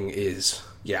biggest thing is,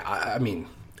 I think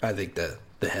the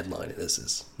headline of this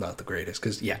is not the greatest.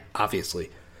 Because, obviously,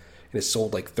 it has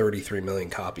sold 33 million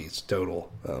copies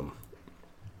total,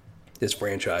 this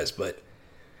franchise. But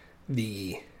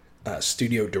the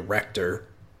studio director,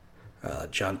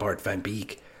 John Bart Van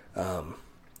Beek,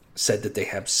 said that they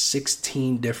have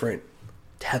 16 different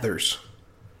tethers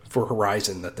for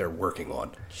Horizon that they're working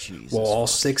on. Jesus, will all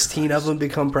 16 Christ. of them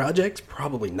become projects?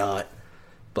 Probably not.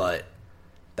 But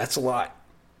that's a lot.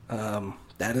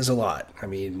 That is a lot. I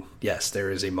mean, yes,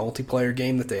 there is a multiplayer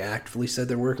game that they actively said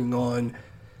they're working on.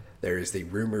 There is the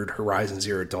rumored Horizon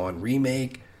Zero Dawn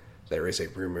remake. There is a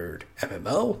rumored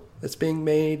MMO that's being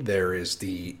made. There is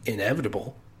the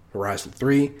inevitable Horizon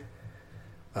 3.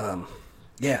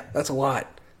 That's a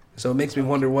lot. So it makes me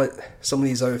wonder what some of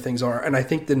these other things are. And I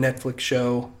think the Netflix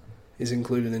show is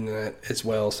included in that as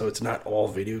well. So it's not all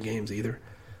video games either.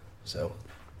 So...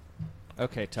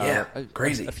 Okay, Tyler. Yeah,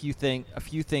 crazy. A few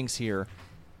things here.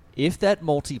 If that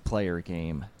multiplayer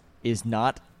game is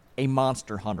not a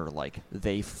Monster Hunter,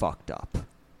 they fucked up.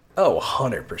 Oh,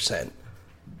 100%.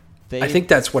 They I think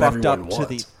that's what fucked everyone up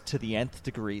wants. to the nth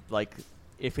degree.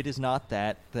 If it is not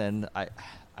that, then I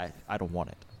don't want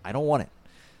it. I don't want it.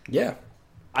 Yeah.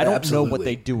 I don't absolutely. know what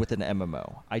they do with an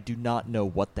MMO. I do not know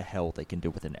what the hell they can do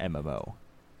with an MMO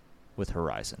with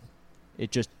Horizon.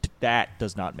 That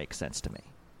does not make sense to me.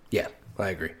 Yeah, I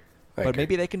agree. But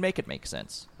maybe they can make it make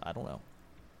sense. I don't know.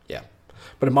 Yeah.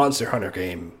 But a Monster Hunter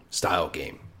style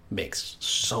game makes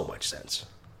so much sense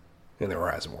in the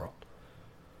Horizon world.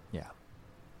 Yeah.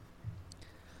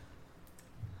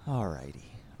 Alrighty.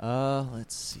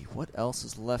 Let's see. What else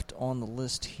is left on the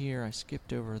list here? I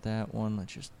skipped over that one.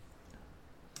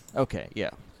 Okay, yeah.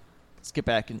 Let's get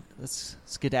back and let's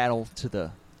skedaddle to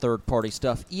the third-party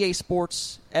stuff. EA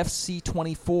Sports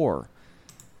FC24.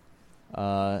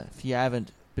 If you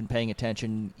haven't been paying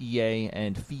attention, EA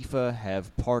and FIFA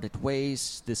have parted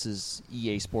ways. This is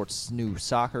EA Sports' new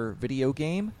soccer video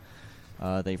game.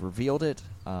 They've revealed it.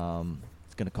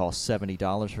 It's going to cost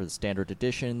 $70 for the standard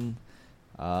edition.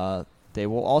 They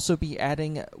will also be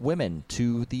adding women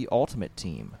to the Ultimate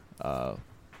Team,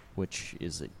 which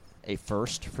is a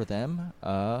first for them.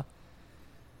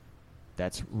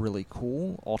 That's really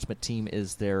cool. Ultimate Team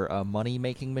is their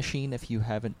money-making machine. If you've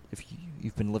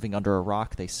been living under a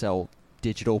rock, they sell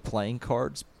digital playing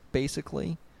cards,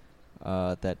 basically,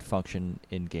 that function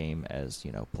in game as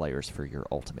players for your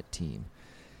Ultimate Team.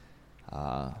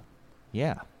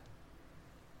 Yeah.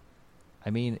 I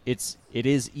mean, it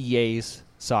is EA's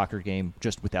soccer game,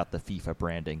 just without the FIFA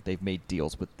branding. They've made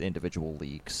deals with individual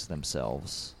leagues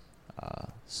themselves,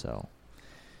 so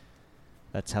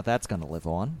that's how that's going to live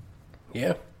on.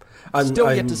 Yeah, I'm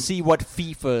yet to see what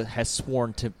FIFA has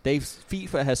sworn to.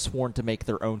 FIFA has sworn to make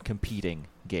their own competing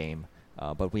game,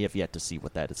 but we have yet to see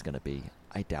what that is going to be.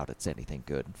 I doubt it's anything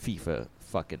good. FIFA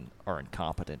fucking are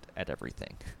incompetent at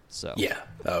everything. So yeah,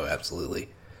 oh, absolutely.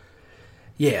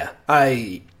 Yeah,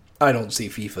 I don't see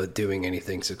FIFA doing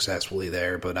anything successfully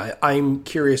there, but I'm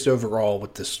curious overall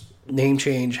with this name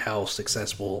change how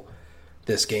successful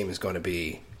this game is going to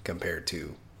be compared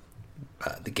to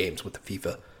the games with the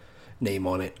FIFA name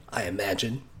on it. I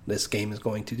imagine this game is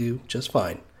going to do just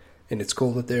fine, and it's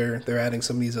cool that they're adding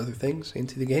some of these other things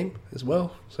into the game as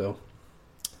well. So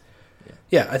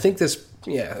yeah, I think this.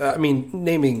 Yeah, I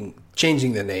mean,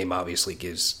 changing the name obviously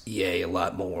gives EA a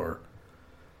lot more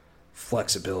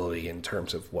flexibility in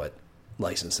terms of what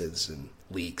licenses and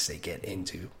leagues they get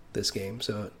into this game.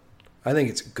 So I think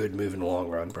it's a good move in the long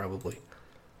run, probably.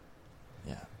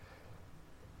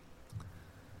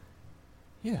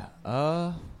 Yeah.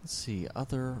 Let's see.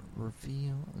 Other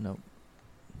reveal?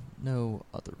 No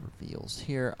other reveals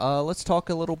here. Let's talk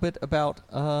a little bit about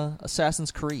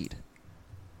Assassin's Creed.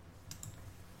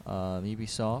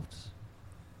 Ubisoft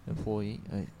employee.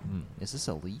 Is this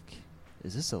a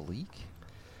leak?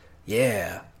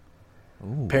 Yeah.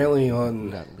 Ooh, apparently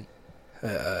on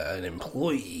an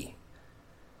employee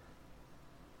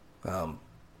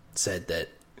said that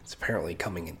it's apparently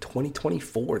coming in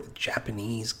 2024, the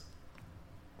Japanese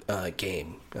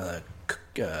game,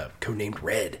 codenamed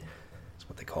Red is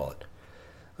what they call it.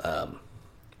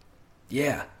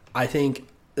 Yeah, I think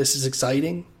this is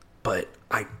exciting, but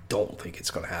I don't think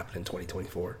it's going to happen in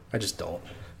 2024. I just don't.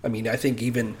 I mean, I think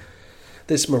even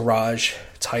this Mirage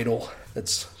title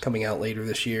that's coming out later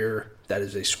this year, that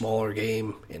is a smaller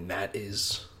game, and that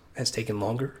has taken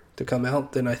longer to come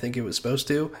out than I think it was supposed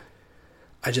to.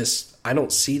 I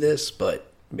don't see this,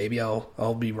 but maybe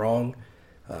I'll be wrong.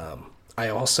 I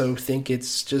also think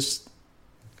it's just,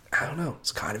 I don't know,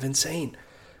 it's kind of insane.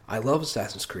 I love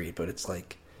Assassin's Creed, but it's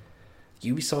like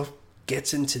Ubisoft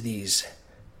gets into these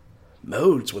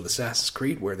modes with Assassin's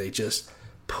Creed where they just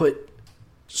put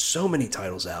so many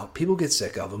titles out. People get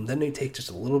sick of them. Then they take just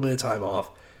a little bit of time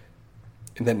off,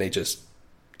 and then they just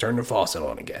turn the faucet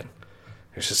on again.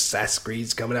 There's just Assassin's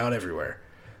Creed's coming out everywhere.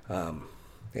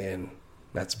 And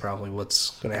that's probably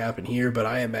what's going to happen here. But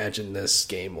I imagine this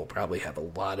game will probably have a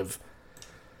lot of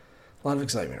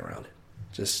excitement around it.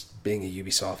 Just being a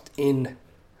Ubisoft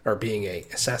being a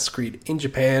Assassin's Creed in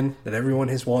Japan that everyone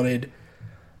has wanted.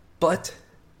 But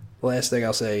the last thing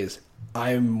I'll say is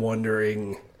I'm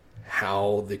wondering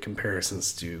how the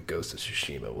comparisons to Ghost of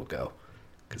Tsushima will go,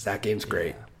 because that game's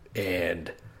great,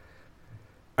 and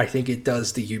I think it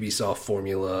does the Ubisoft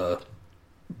formula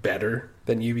better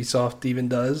than Ubisoft even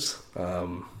does.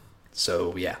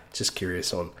 So yeah, just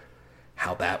curious on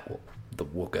how that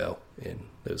will go in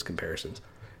those comparisons.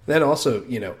 Then also,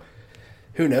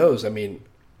 who knows? I mean,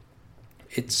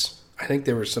 I think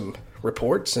there were some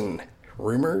reports and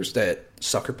rumors that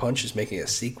Sucker Punch is making a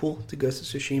sequel to Ghost of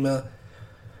Tsushima.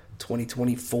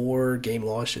 2024, game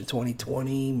launched in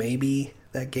 2020. Maybe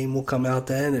that game will come out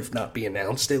then, if not be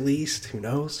announced at least. Who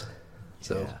knows?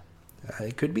 So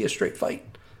it could be a straight fight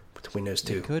between those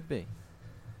two. It could be.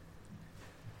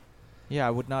 Yeah,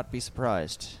 I would not be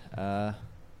surprised. And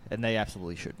they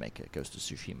absolutely should make it Ghost of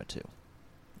Tsushima 2.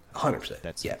 100%.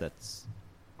 That's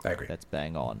I agree. That's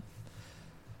bang on.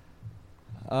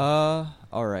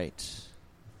 All right.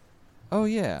 Oh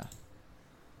yeah.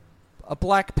 A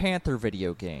Black Panther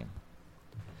video game.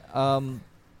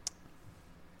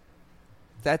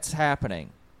 That's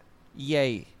happening.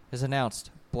 EA has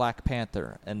announced Black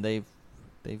Panther, and they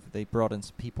brought in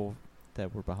some people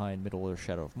that were behind Middle-earth: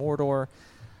 Shadow of Mordor.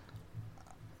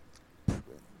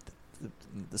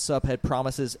 The subhead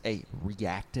promises a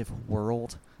reactive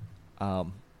world.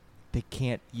 they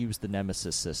can't use the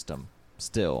Nemesis system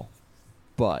still,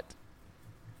 but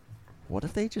what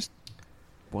if they just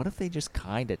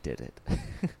kind of did it?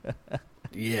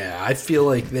 Yeah, I feel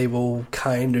like they will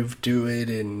kind of do it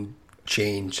and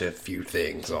change a few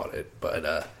things on it, but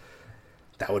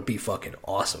that would be fucking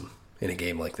awesome in a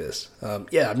game like this.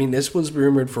 Yeah, I mean, this was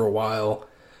rumored for a while,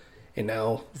 and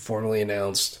now formally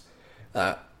announced.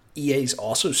 EA's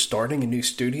also starting a new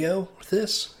studio with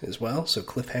this as well. So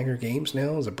Cliffhanger Games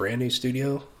now is a brand new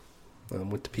studio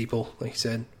with the people, like you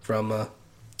said, from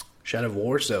Shadow of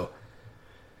War. So,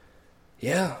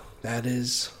 yeah, that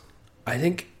is...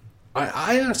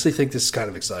 I honestly think this is kind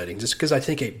of exciting, just because I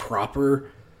think a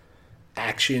proper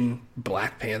action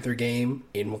Black Panther game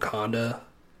in Wakanda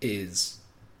is...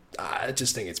 I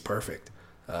just think it's perfect.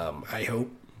 I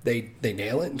hope they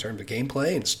nail it in terms of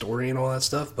gameplay and story and all that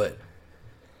stuff, but...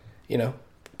 You know,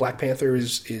 Black Panther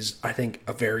is I think,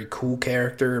 a very cool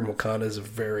character, and Wakanda is a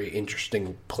very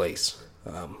interesting place.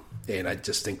 And I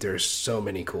just think there's so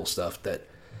many cool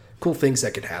things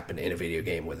that could happen in a video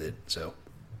game with it. So,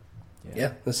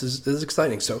 yeah, this is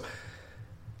exciting. So,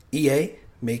 EA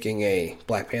making a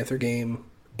Black Panther game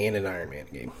and an Iron Man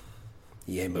game.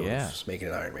 EA Moves making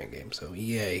an Iron Man game. So,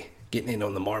 EA getting in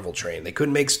on the Marvel train. They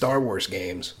couldn't make Star Wars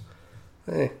games.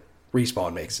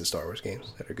 Respawn makes the Star Wars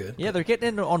games that are good. Yeah, they're getting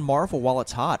in on Marvel while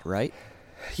it's hot, right?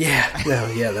 Yeah, no,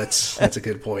 yeah, that's a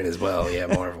good point as well. Yeah,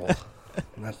 Marvel,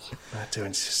 not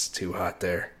doing, it's just too hot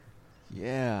there.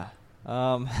 Yeah.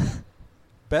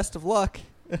 Best of luck.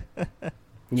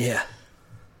 Yeah.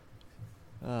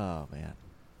 Oh man.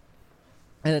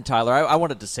 And then Tyler, I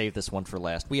wanted to save this one for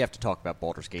last. We have to talk about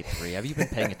Baldur's Gate 3. Have you been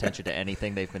paying attention to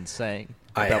anything they've been saying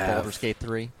about Baldur's Gate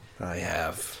 3? I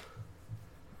have.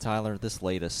 Tyler, this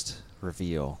latest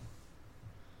reveal.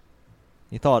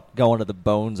 You thought going to the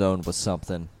Bone Zone was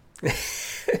something.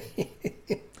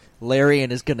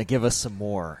 Larian is going to give us some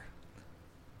more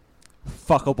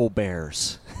fuckable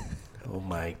bears. Oh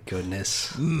my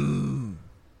goodness.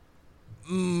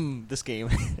 This game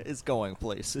is going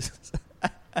places.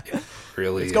 It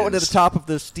really It's going to the top of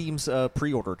the Steam's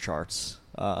pre-order charts.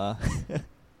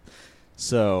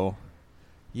 So,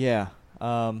 yeah.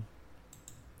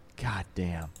 God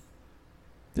damn.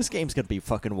 This game's going to be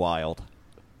fucking wild.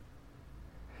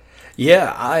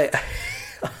 Yeah,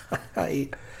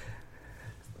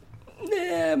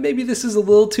 maybe this is a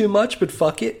little too much, but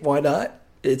fuck it, why not?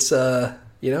 It's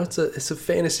it's a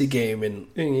fantasy game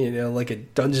and like a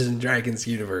Dungeons and Dragons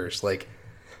universe. Like,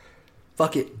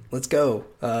 fuck it, let's go.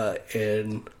 I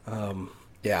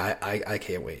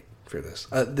can't wait for this.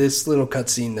 This little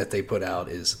cutscene that they put out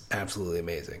is absolutely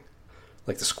amazing.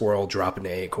 Like the squirrel dropping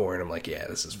the acorn. I'm like, yeah,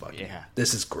 this is fucking... Yeah.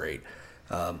 This is great.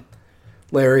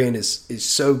 Larian is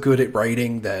so good at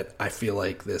writing that I feel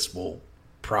like this will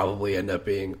probably end up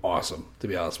being awesome, to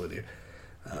be honest with you.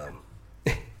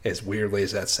 As weirdly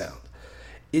as that sounds.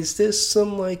 Is this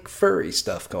some, like, furry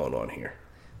stuff going on here?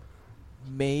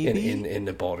 Maybe. In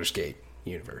the Baldur's Gate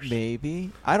universe. Maybe.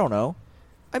 I don't know.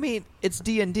 I mean, it's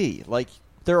D&D. Like...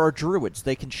 There are druids.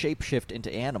 They can shapeshift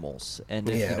into animals. And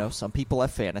if, some people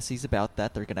have fantasies about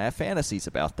that, they're going to have fantasies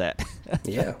about that.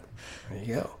 Yeah. There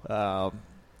you go.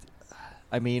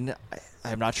 I mean,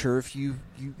 I'm not sure if you've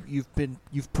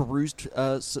perused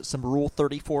some Rule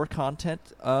 34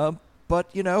 content, but,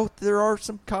 there are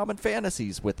some common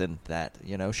fantasies within that,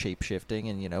 shapeshifting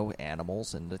and,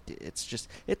 animals. And it's just,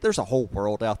 there's a whole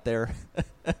world out there.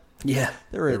 Yeah,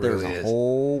 there's really a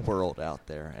whole world out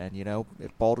there. And,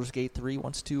 if Baldur's Gate 3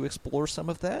 wants to explore some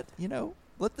of that,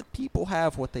 let the people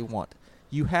have what they want.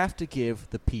 You have to give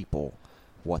the people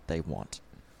what they want.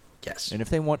 Yes. And if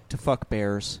they want to fuck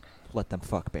bears, let them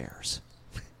fuck bears.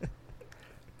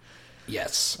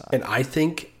 Yes. And I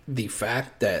think the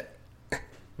fact that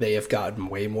they have gotten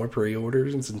way more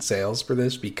pre-orders and sales for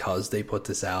this because they put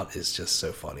this out is just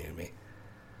so funny to me.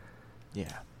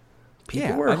 Yeah.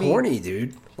 People are horny,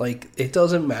 dude. Like, it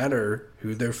doesn't matter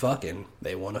who they're fucking.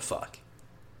 They want to fuck.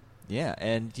 Yeah,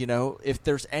 and, if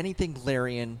there's anything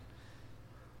Larian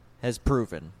has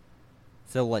proven,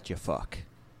 they'll let you fuck.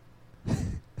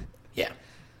 Yeah.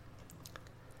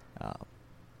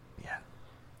 Yeah.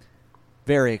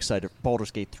 Very excited.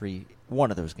 Baldur's Gate 3, one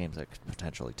of those games that could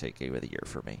potentially take Game of the Year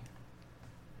for me.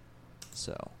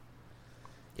 So,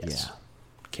 yes.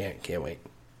 Yeah. Can't wait.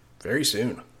 Very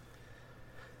soon.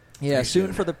 Yeah,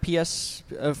 soon for the PC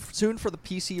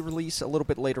release, a little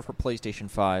bit later for PlayStation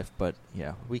 5, but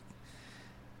yeah, it's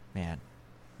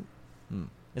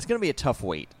going to be a tough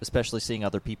wait, especially seeing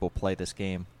other people play this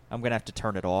game. I'm going to have to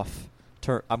turn it off.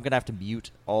 I'm going to have to mute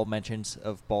all mentions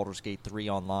of Baldur's Gate 3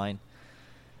 online,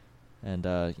 and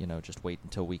just wait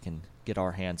until we can get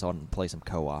our hands on and play some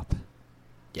co-op.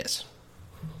 Yes.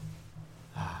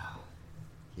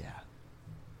 Yeah.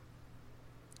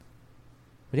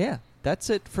 But yeah, that's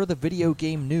it for the video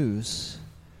game news.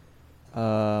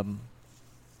 Did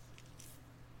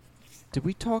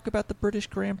we talk about the British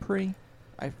Grand Prix?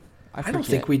 I don't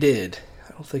think we did.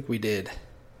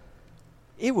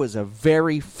 It was a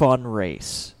very fun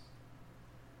race.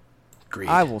 Agreed.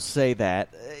 I will say that.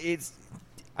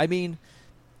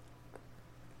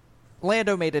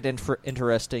 Lando made it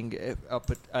interesting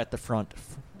up at the front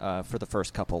for the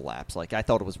first couple laps. Like, I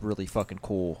thought it was really fucking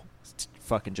cool,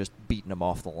 fucking just beating him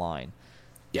off the line.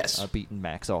 Yes. Beating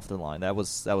Max off the line. That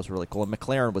was really cool. And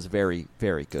McLaren was very,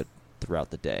 very good throughout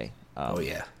the day. Oh,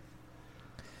 yeah.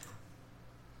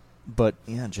 But,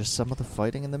 yeah, just some of the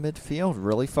fighting in the midfield,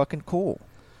 really fucking cool.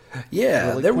 Yeah,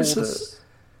 really there cool was a...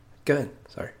 Go ahead.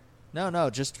 Sorry. No,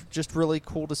 just really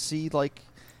cool to see, like,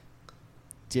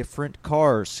 different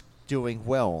cars doing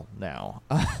well now.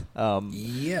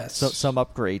 Yes. So, some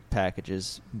upgrade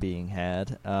packages being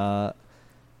had.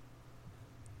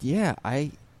 Yeah,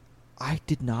 I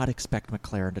did not expect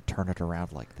McLaren to turn it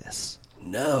around like this.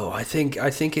 No, I think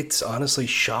it's honestly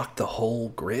shocked the whole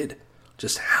grid,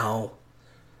 just how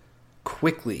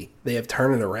quickly they have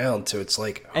turned it around. So it's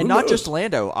like, and not just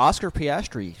Lando, Oscar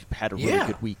Piastri had a really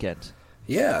good weekend.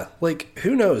 Yeah, like,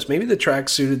 who knows? Maybe the track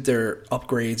suited their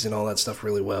upgrades and all that stuff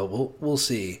really well. We'll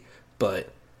see.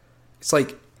 But it's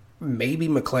like, maybe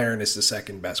McLaren is the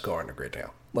second best car in the grid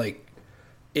now. Like,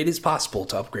 it is possible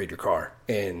to upgrade your car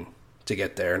and to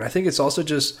get there. And I think it's also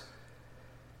just,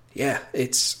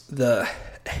 it's the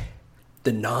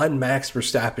non-Max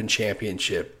Verstappen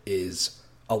championship is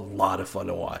a lot of fun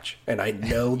to watch. And I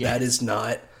know that is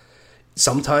not...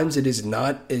 Sometimes it is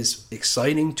not as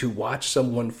exciting to watch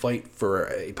someone fight for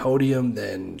a podium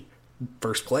than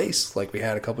first place, like we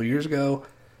had a couple years ago.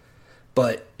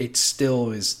 But it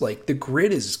still is, like, the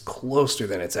grid is closer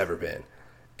than it's ever been.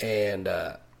 And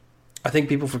I think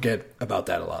people forget about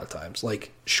that a lot of times.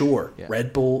 Like, sure,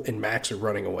 Red Bull and Max are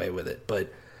running away with it.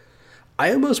 But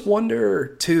I almost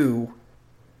wonder, too,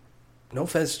 no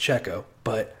offense to Checo,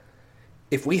 but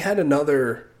if we had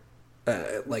another,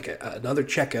 another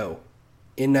Checo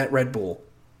in that Red Bull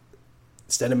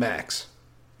instead of Max,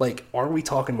 like, are we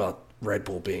talking about Red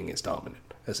Bull being as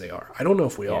dominant as they are? I don't know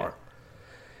if we are.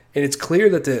 And it's clear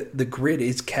that the grid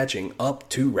is catching up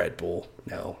to Red Bull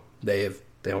now. They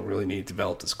don't really need to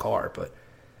develop this car, but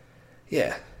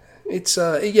it's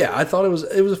I thought it was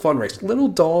a fun race. Little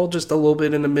dull, just a little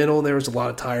bit in the middle. There was a lot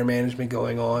of tire management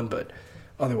going on, but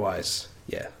otherwise,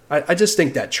 I just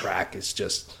think that track is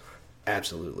just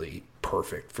absolutely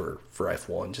perfect for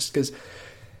F1. Just because,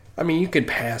 I mean, you can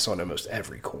pass on almost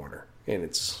every corner, and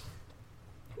it's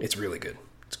really good.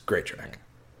 It's a great track.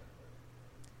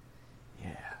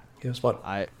 Yeah, it was fun.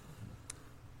 I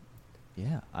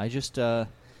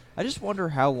just wonder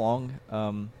how long.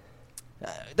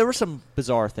 There were some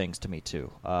bizarre things to me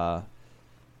too. How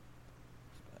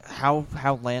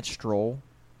Lance Stroll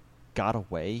got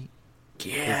away.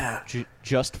 Yeah,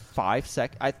 just 5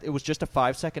 sec. It was just a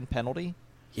 5-second penalty.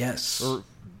 Yes,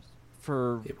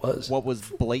 for it was what was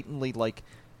blatantly, like,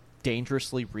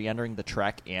 dangerously re-entering the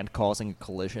track and causing a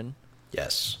collision.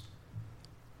 Yes,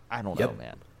 I don't know,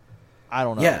 man. I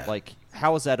don't know. Yeah. Like,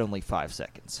 how is that only 5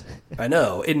 seconds? I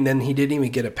know. And then he didn't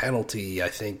even get a penalty, I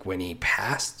think, when he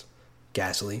passed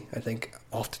Gasly, I think,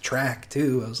 off the track,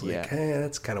 too. I was like,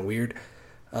 that's kind of weird.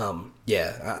 I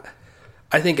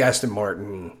think Aston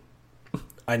Martin,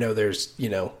 I know there's,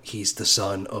 he's the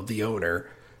son of the owner,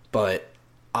 but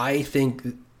I think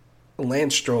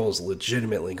Lance Stroll is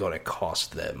legitimately going to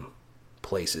cost them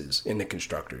places in the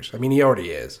constructors. I mean, he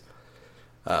already is.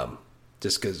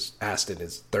 Just because Aston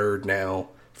is third now.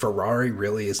 Ferrari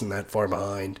really isn't that far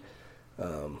behind.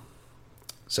 I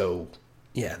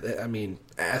mean,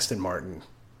 Aston Martin,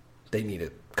 they need a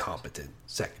competent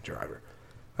second driver.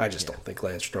 I just don't think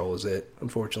Lance Stroll is it,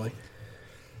 unfortunately.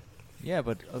 Yeah,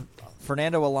 but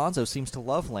Fernando Alonso seems to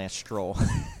love Lance Stroll.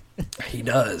 He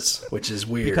does, which is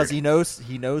weird. Because he knows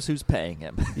who's paying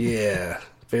him. Yeah,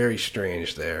 very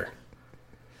strange there.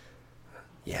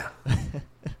 Yeah.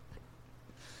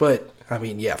 But, I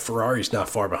mean, Ferrari's not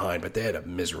far behind, but they had a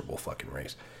miserable fucking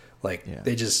race. Like,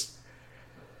 they just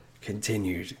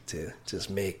continued to just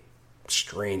make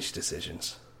strange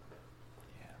decisions.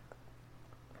 Yeah.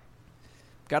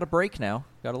 Got a break now.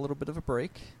 Got a little bit of a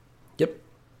break. Yep.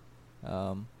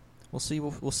 We'll see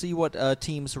what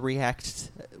teams'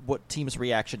 reaction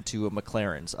to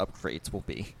McLaren's upgrades will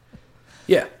be.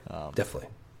 Yeah, definitely.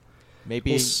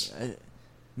 Maybe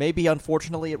Maybe,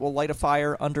 unfortunately, it will light a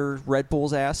fire under Red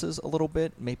Bull's asses a little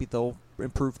bit. Maybe they'll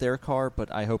improve their car, but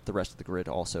I hope the rest of the grid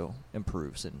also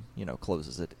improves and,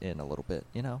 closes it in a little bit,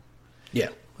 Yeah,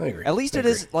 I agree. At least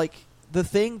is, like, the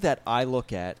thing that I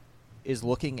look at is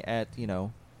looking at the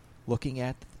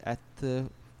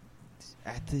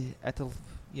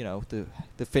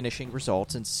finishing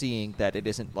results and seeing that it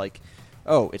isn't like,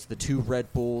 oh, it's the 2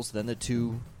 Red Bulls, then the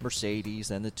 2 Mercedes,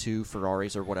 then the 2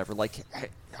 Ferraris or whatever. Like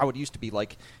how it used to be,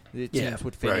 like the teams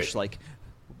would finish like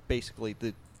basically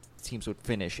the teams would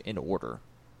finish in order.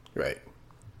 Right.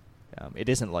 It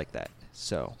isn't like that.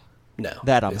 So no,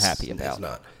 that I'm happy about. It's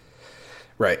not.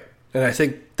 Right. And I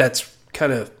think that's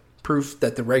kind of proof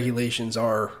that the regulations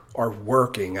are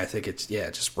working. I think it's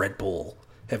just Red Bull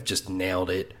have just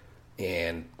nailed it,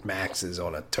 and Max is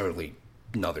on a totally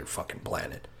another fucking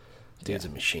planet. Dude's a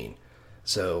machine.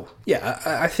 So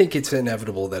I think it's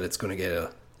inevitable that it's going to get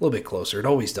a little bit closer. It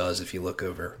always does if you look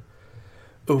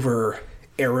over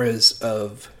eras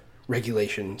of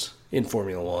regulations in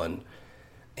Formula One,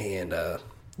 and I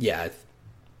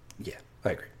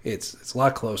agree. It's a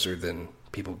lot closer than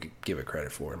people give it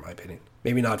credit for, in my opinion.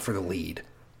 Maybe not for the lead,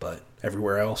 but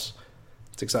everywhere else,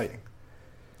 it's exciting.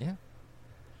 Yeah.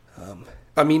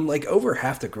 I mean, like over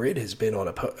half the grid has been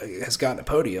has gotten a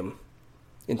podium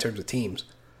in terms of teams,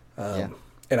 and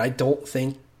I don't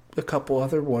think a couple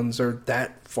other ones are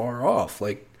that far off.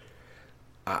 Like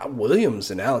Williams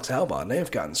and Alex Albon, they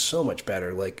have gotten so much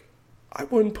better. Like I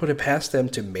wouldn't put it past them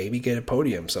to maybe get a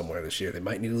podium somewhere this year. They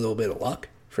might need a little bit of luck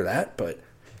for that, but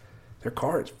their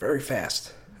car is very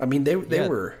fast. I mean,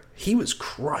 he was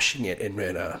crushing it in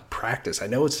practice. I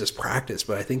know it's just practice,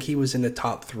 but I think he was in the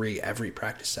top 3 every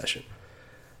practice session.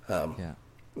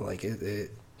 Like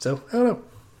so I don't know.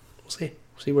 We'll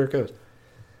see where it goes.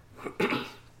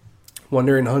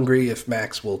 Wonder in Hungary if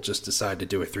Max will just decide to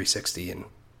do a 360 and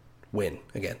win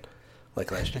again,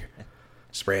 like last year.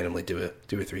 Just randomly do a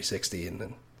 360 and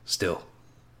then still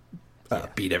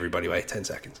beat everybody by 10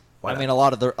 seconds. I mean, a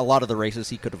lot of the races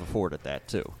he could have afforded that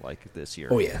too, like this year.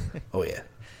 Oh yeah.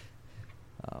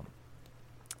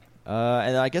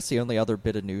 And I guess the only other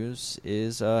bit of news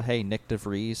is, hey, Nick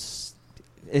DeVries.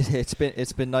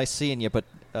 It's been nice seeing you, but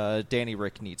Danny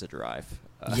Rick needs a drive.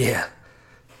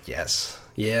 Yes.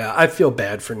 Yeah, I feel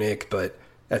bad for Nick, but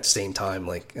at the same time,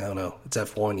 like, I don't know, it's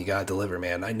F1, you gotta deliver,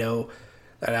 man. I know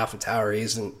that AlphaTauri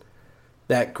isn't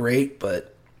that great,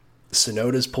 but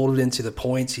Tsunoda's pulled it into the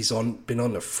points. He's been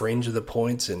on the fringe of the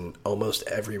points in almost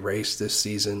every race this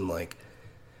season. Like,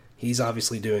 he's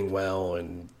obviously doing well,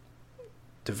 and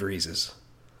DeVries is.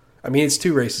 I mean, it's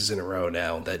 2 races in a row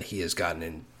now that he has gotten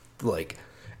in, like,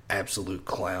 absolute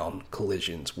clown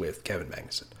collisions with Kevin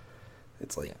Magnussen.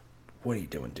 It's like, what are you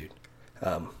doing, dude?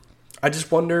 I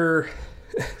just wonder.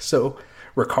 So,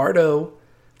 Ricciardo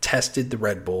tested the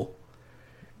Red Bull.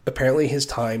 Apparently, his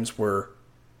times were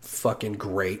fucking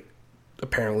great.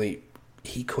 Apparently,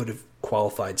 he could have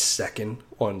qualified second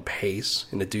on pace,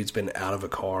 and the dude's been out of a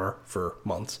car for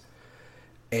months.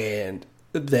 And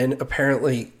then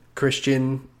apparently,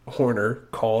 Christian Horner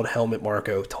called Helmut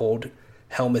Marko, told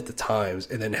Helmut the times,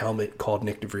 and then Helmut called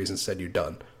Nick DeVries and said, "You're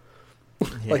done."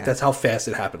 Like, that's how fast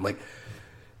it happened. Like,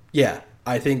 yeah,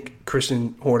 I think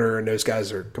Christian Horner and those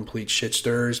guys are complete shit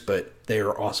stirrers, but they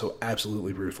are also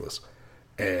absolutely ruthless.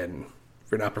 And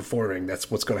if you're not performing,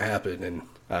 that's what's going to happen. And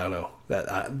I don't know,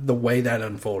 that the way that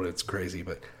unfolded, it's crazy.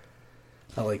 But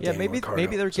I like Daniel Ricciardo,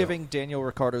 maybe they're giving Daniel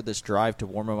Ricciardo this drive to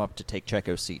warm him up to take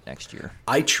Checo's seat next year.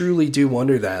 I truly do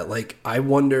wonder that. Like, I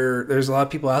wonder. There's a lot of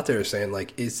people out there saying,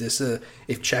 like, is this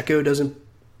if Checo doesn't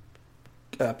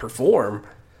perform,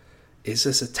 is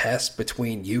this a test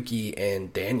between Yuki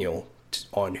and Daniel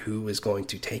on who is going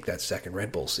to take that second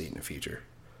Red Bull seat in the future?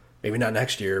 Maybe not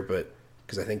next year, but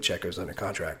because I think Checo's under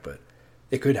contract, but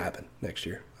it could happen next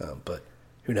year. But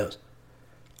who knows?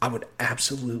 I would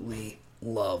absolutely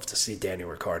love to see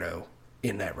Daniel Ricciardo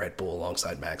in that Red Bull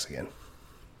alongside Max again.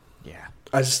 Yeah.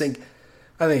 I think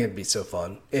it'd be so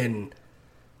fun. And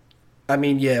I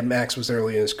mean, yeah, Max was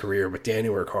early in his career, but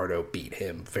Daniel Ricciardo beat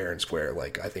him fair and square,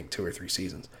 like I think 2 or 3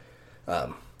 seasons.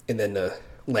 And then the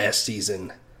last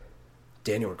season,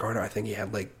 Daniel Ricciardo, I think he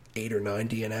had like 8 or 9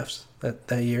 DNFs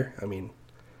that year. I mean,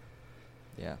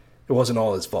 yeah, it wasn't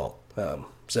all his fault.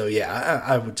 So yeah,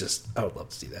 I would love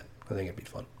to see that. I think it'd be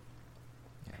fun.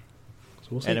 Yeah. So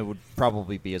we'll see. And it would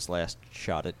probably be his last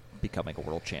shot at becoming a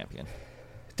world champion.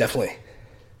 Definitely.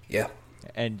 Yeah.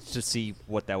 And to see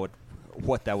what that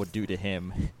would do to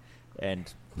him,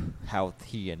 and how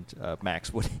he and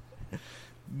Max would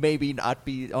maybe not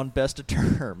be on best of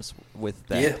terms with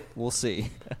that. Yeah. We'll see.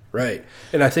 Right.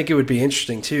 And I think it would be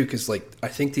interesting, too, because, like, I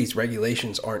think these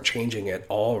regulations aren't changing at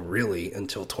all, really,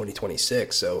 until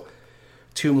 2026. So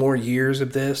 2 more years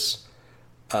of this,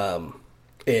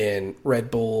 and Red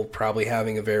Bull probably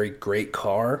having a very great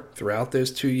car throughout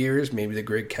those 2 years. Maybe the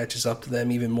grid catches up to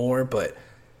them even more, but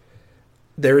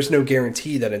there is no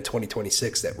guarantee that in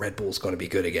 2026 that Red Bull is going to be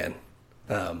good again.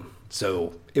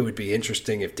 So it would be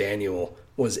interesting if Daniel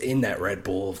was in that Red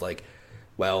Bull of like,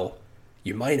 well,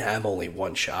 you might have only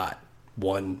one shot,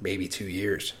 1, maybe 2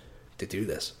 years to do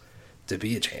this, to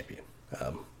be a champion.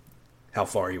 How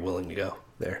far are you willing to go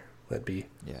there? That'd be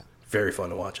very fun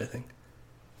to watch, I think.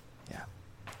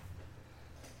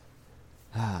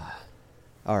 Yeah.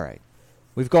 All right.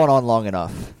 We've gone on long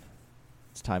enough.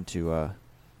 It's time to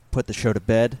put the show to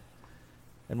bed.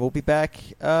 And we'll be back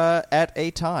at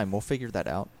a time. We'll figure that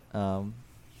out.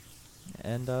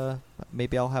 And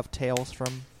maybe I'll have tales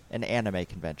from an anime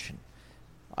convention.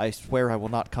 I swear I will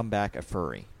not come back a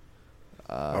furry.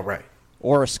 All right.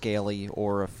 Or a scaly,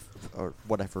 or or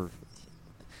whatever.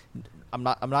 I'm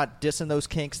not dissing those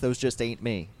kinks. Those just ain't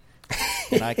me.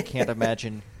 And I can't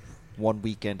imagine one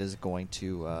weekend is going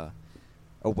to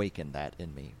awaken that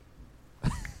in me.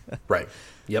 Right.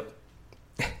 Yep.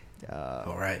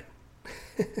 All right.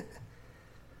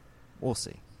 We'll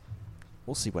see.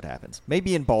 We'll see what happens.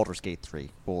 Maybe in Baldur's Gate 3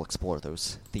 we'll explore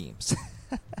those themes.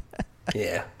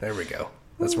 Yeah, there we go.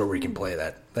 That's where we can play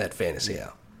that fantasy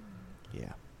out.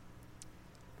 Yeah.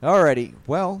 Alrighty.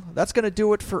 Well, that's going to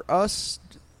do it for us.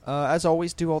 As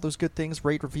always, do all those good things.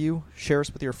 Rate, review, share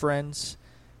us with your friends.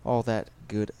 All that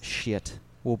good shit.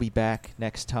 We'll be back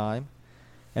next time.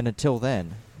 And until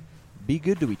then, be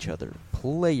good to each other.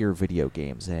 Play your video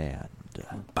games and...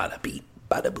 Bada beep,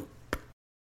 bada boop.